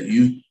person that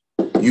you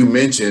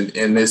mentioned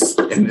in this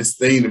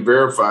thing to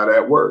verify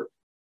that work.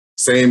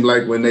 Same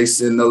like when they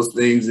send those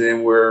things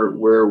in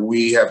where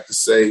we have to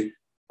say,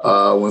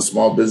 when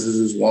small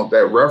businesses want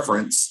that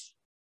reference,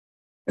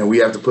 and we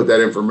have to put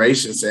that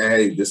information saying,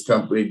 hey, this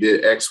company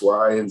did X,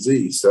 Y, and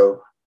Z.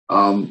 So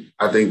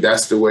I think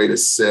that's the way to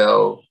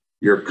sell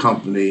your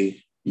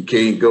company. You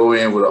can't go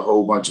in with a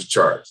whole bunch of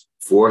charts.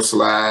 4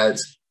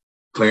 slides,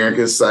 clear and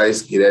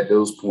concise, get at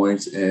those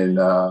points, and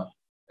I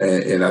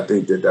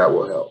think that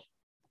will help.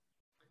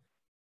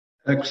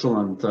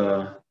 Excellent.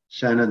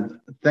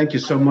 Shannon, thank you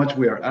so much.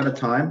 We are out of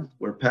time.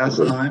 We're past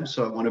time,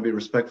 so I want to be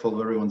respectful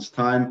of everyone's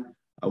time.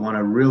 I want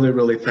to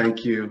really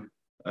thank you,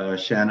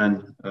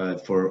 Shannon,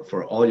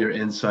 for all your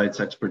insights,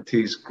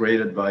 expertise, great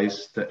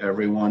advice to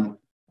everyone.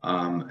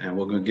 And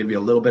we're going to give you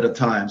a little bit of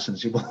time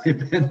since you've only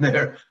been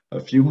there a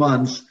few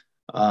months,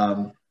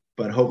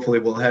 but hopefully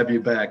we'll have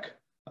you back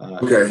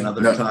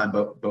another time.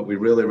 But we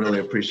really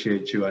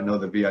appreciate you. I know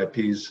the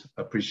VIPs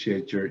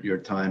appreciate your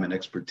time and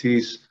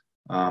expertise.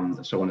 So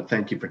I want to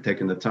thank you for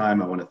taking the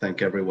time. I want to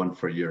thank everyone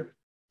for your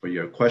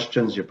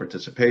questions, your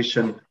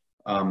participation.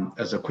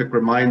 As a quick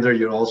reminder,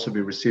 you'll also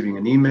be receiving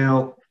an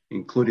email,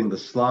 including the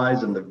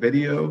slides and the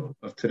video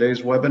of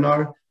today's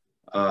webinar,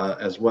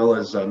 as well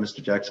as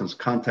Mr. Jackson's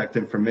contact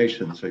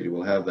information. So you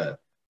will have that,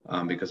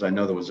 because I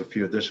know there was a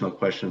few additional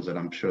questions that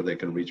I'm sure they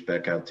can reach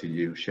back out to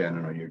you,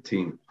 Shannon, or your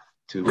team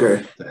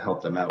to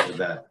help them out with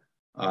that.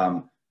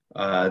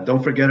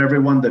 Don't forget,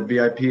 everyone, that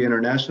VIP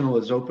International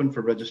is open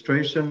for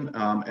registration.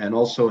 And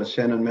also, as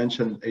Shannon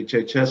mentioned,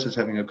 HHS is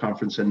having a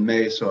conference in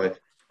May. So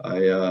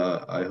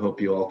I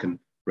hope you all can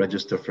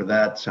register for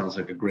that. Sounds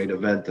like a great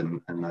event.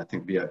 And I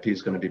think VIP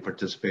is going to be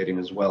participating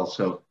as well.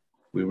 So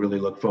we really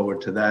look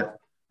forward to that.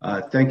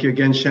 Thank you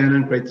again,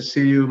 Shannon. Great to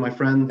see you, my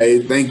friend. Hey,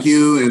 thank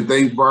you. And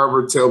thank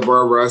Barbara. Tell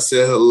Barbara I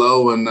said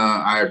hello, and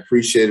I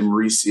appreciate it,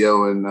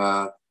 Mauricio.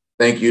 And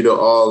thank you to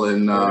all,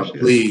 and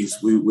please,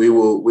 we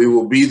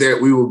will be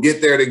there. We will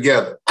get there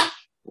together.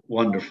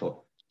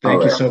 Wonderful.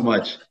 Thank you so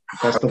much.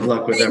 Best of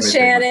luck with everything.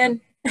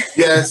 Shannon.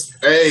 Yes.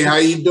 Hey, how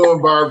you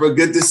doing, Barbara?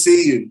 Good to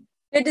see you.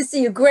 Good to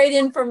see you. Great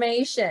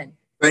information.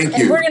 Thank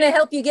you. And we're going to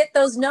help you get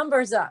those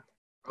numbers up.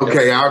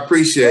 Okay, I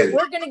appreciate it.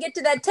 We're going to get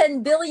to that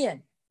 10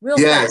 billion. Real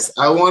fast.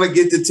 I want to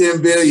get to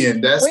 10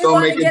 billion. That's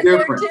going to make a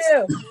difference.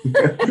 Too.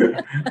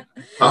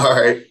 All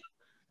right.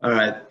 All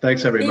right.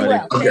 Thanks, everybody. Be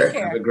well. Okay. Take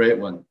care. Have a great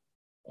one.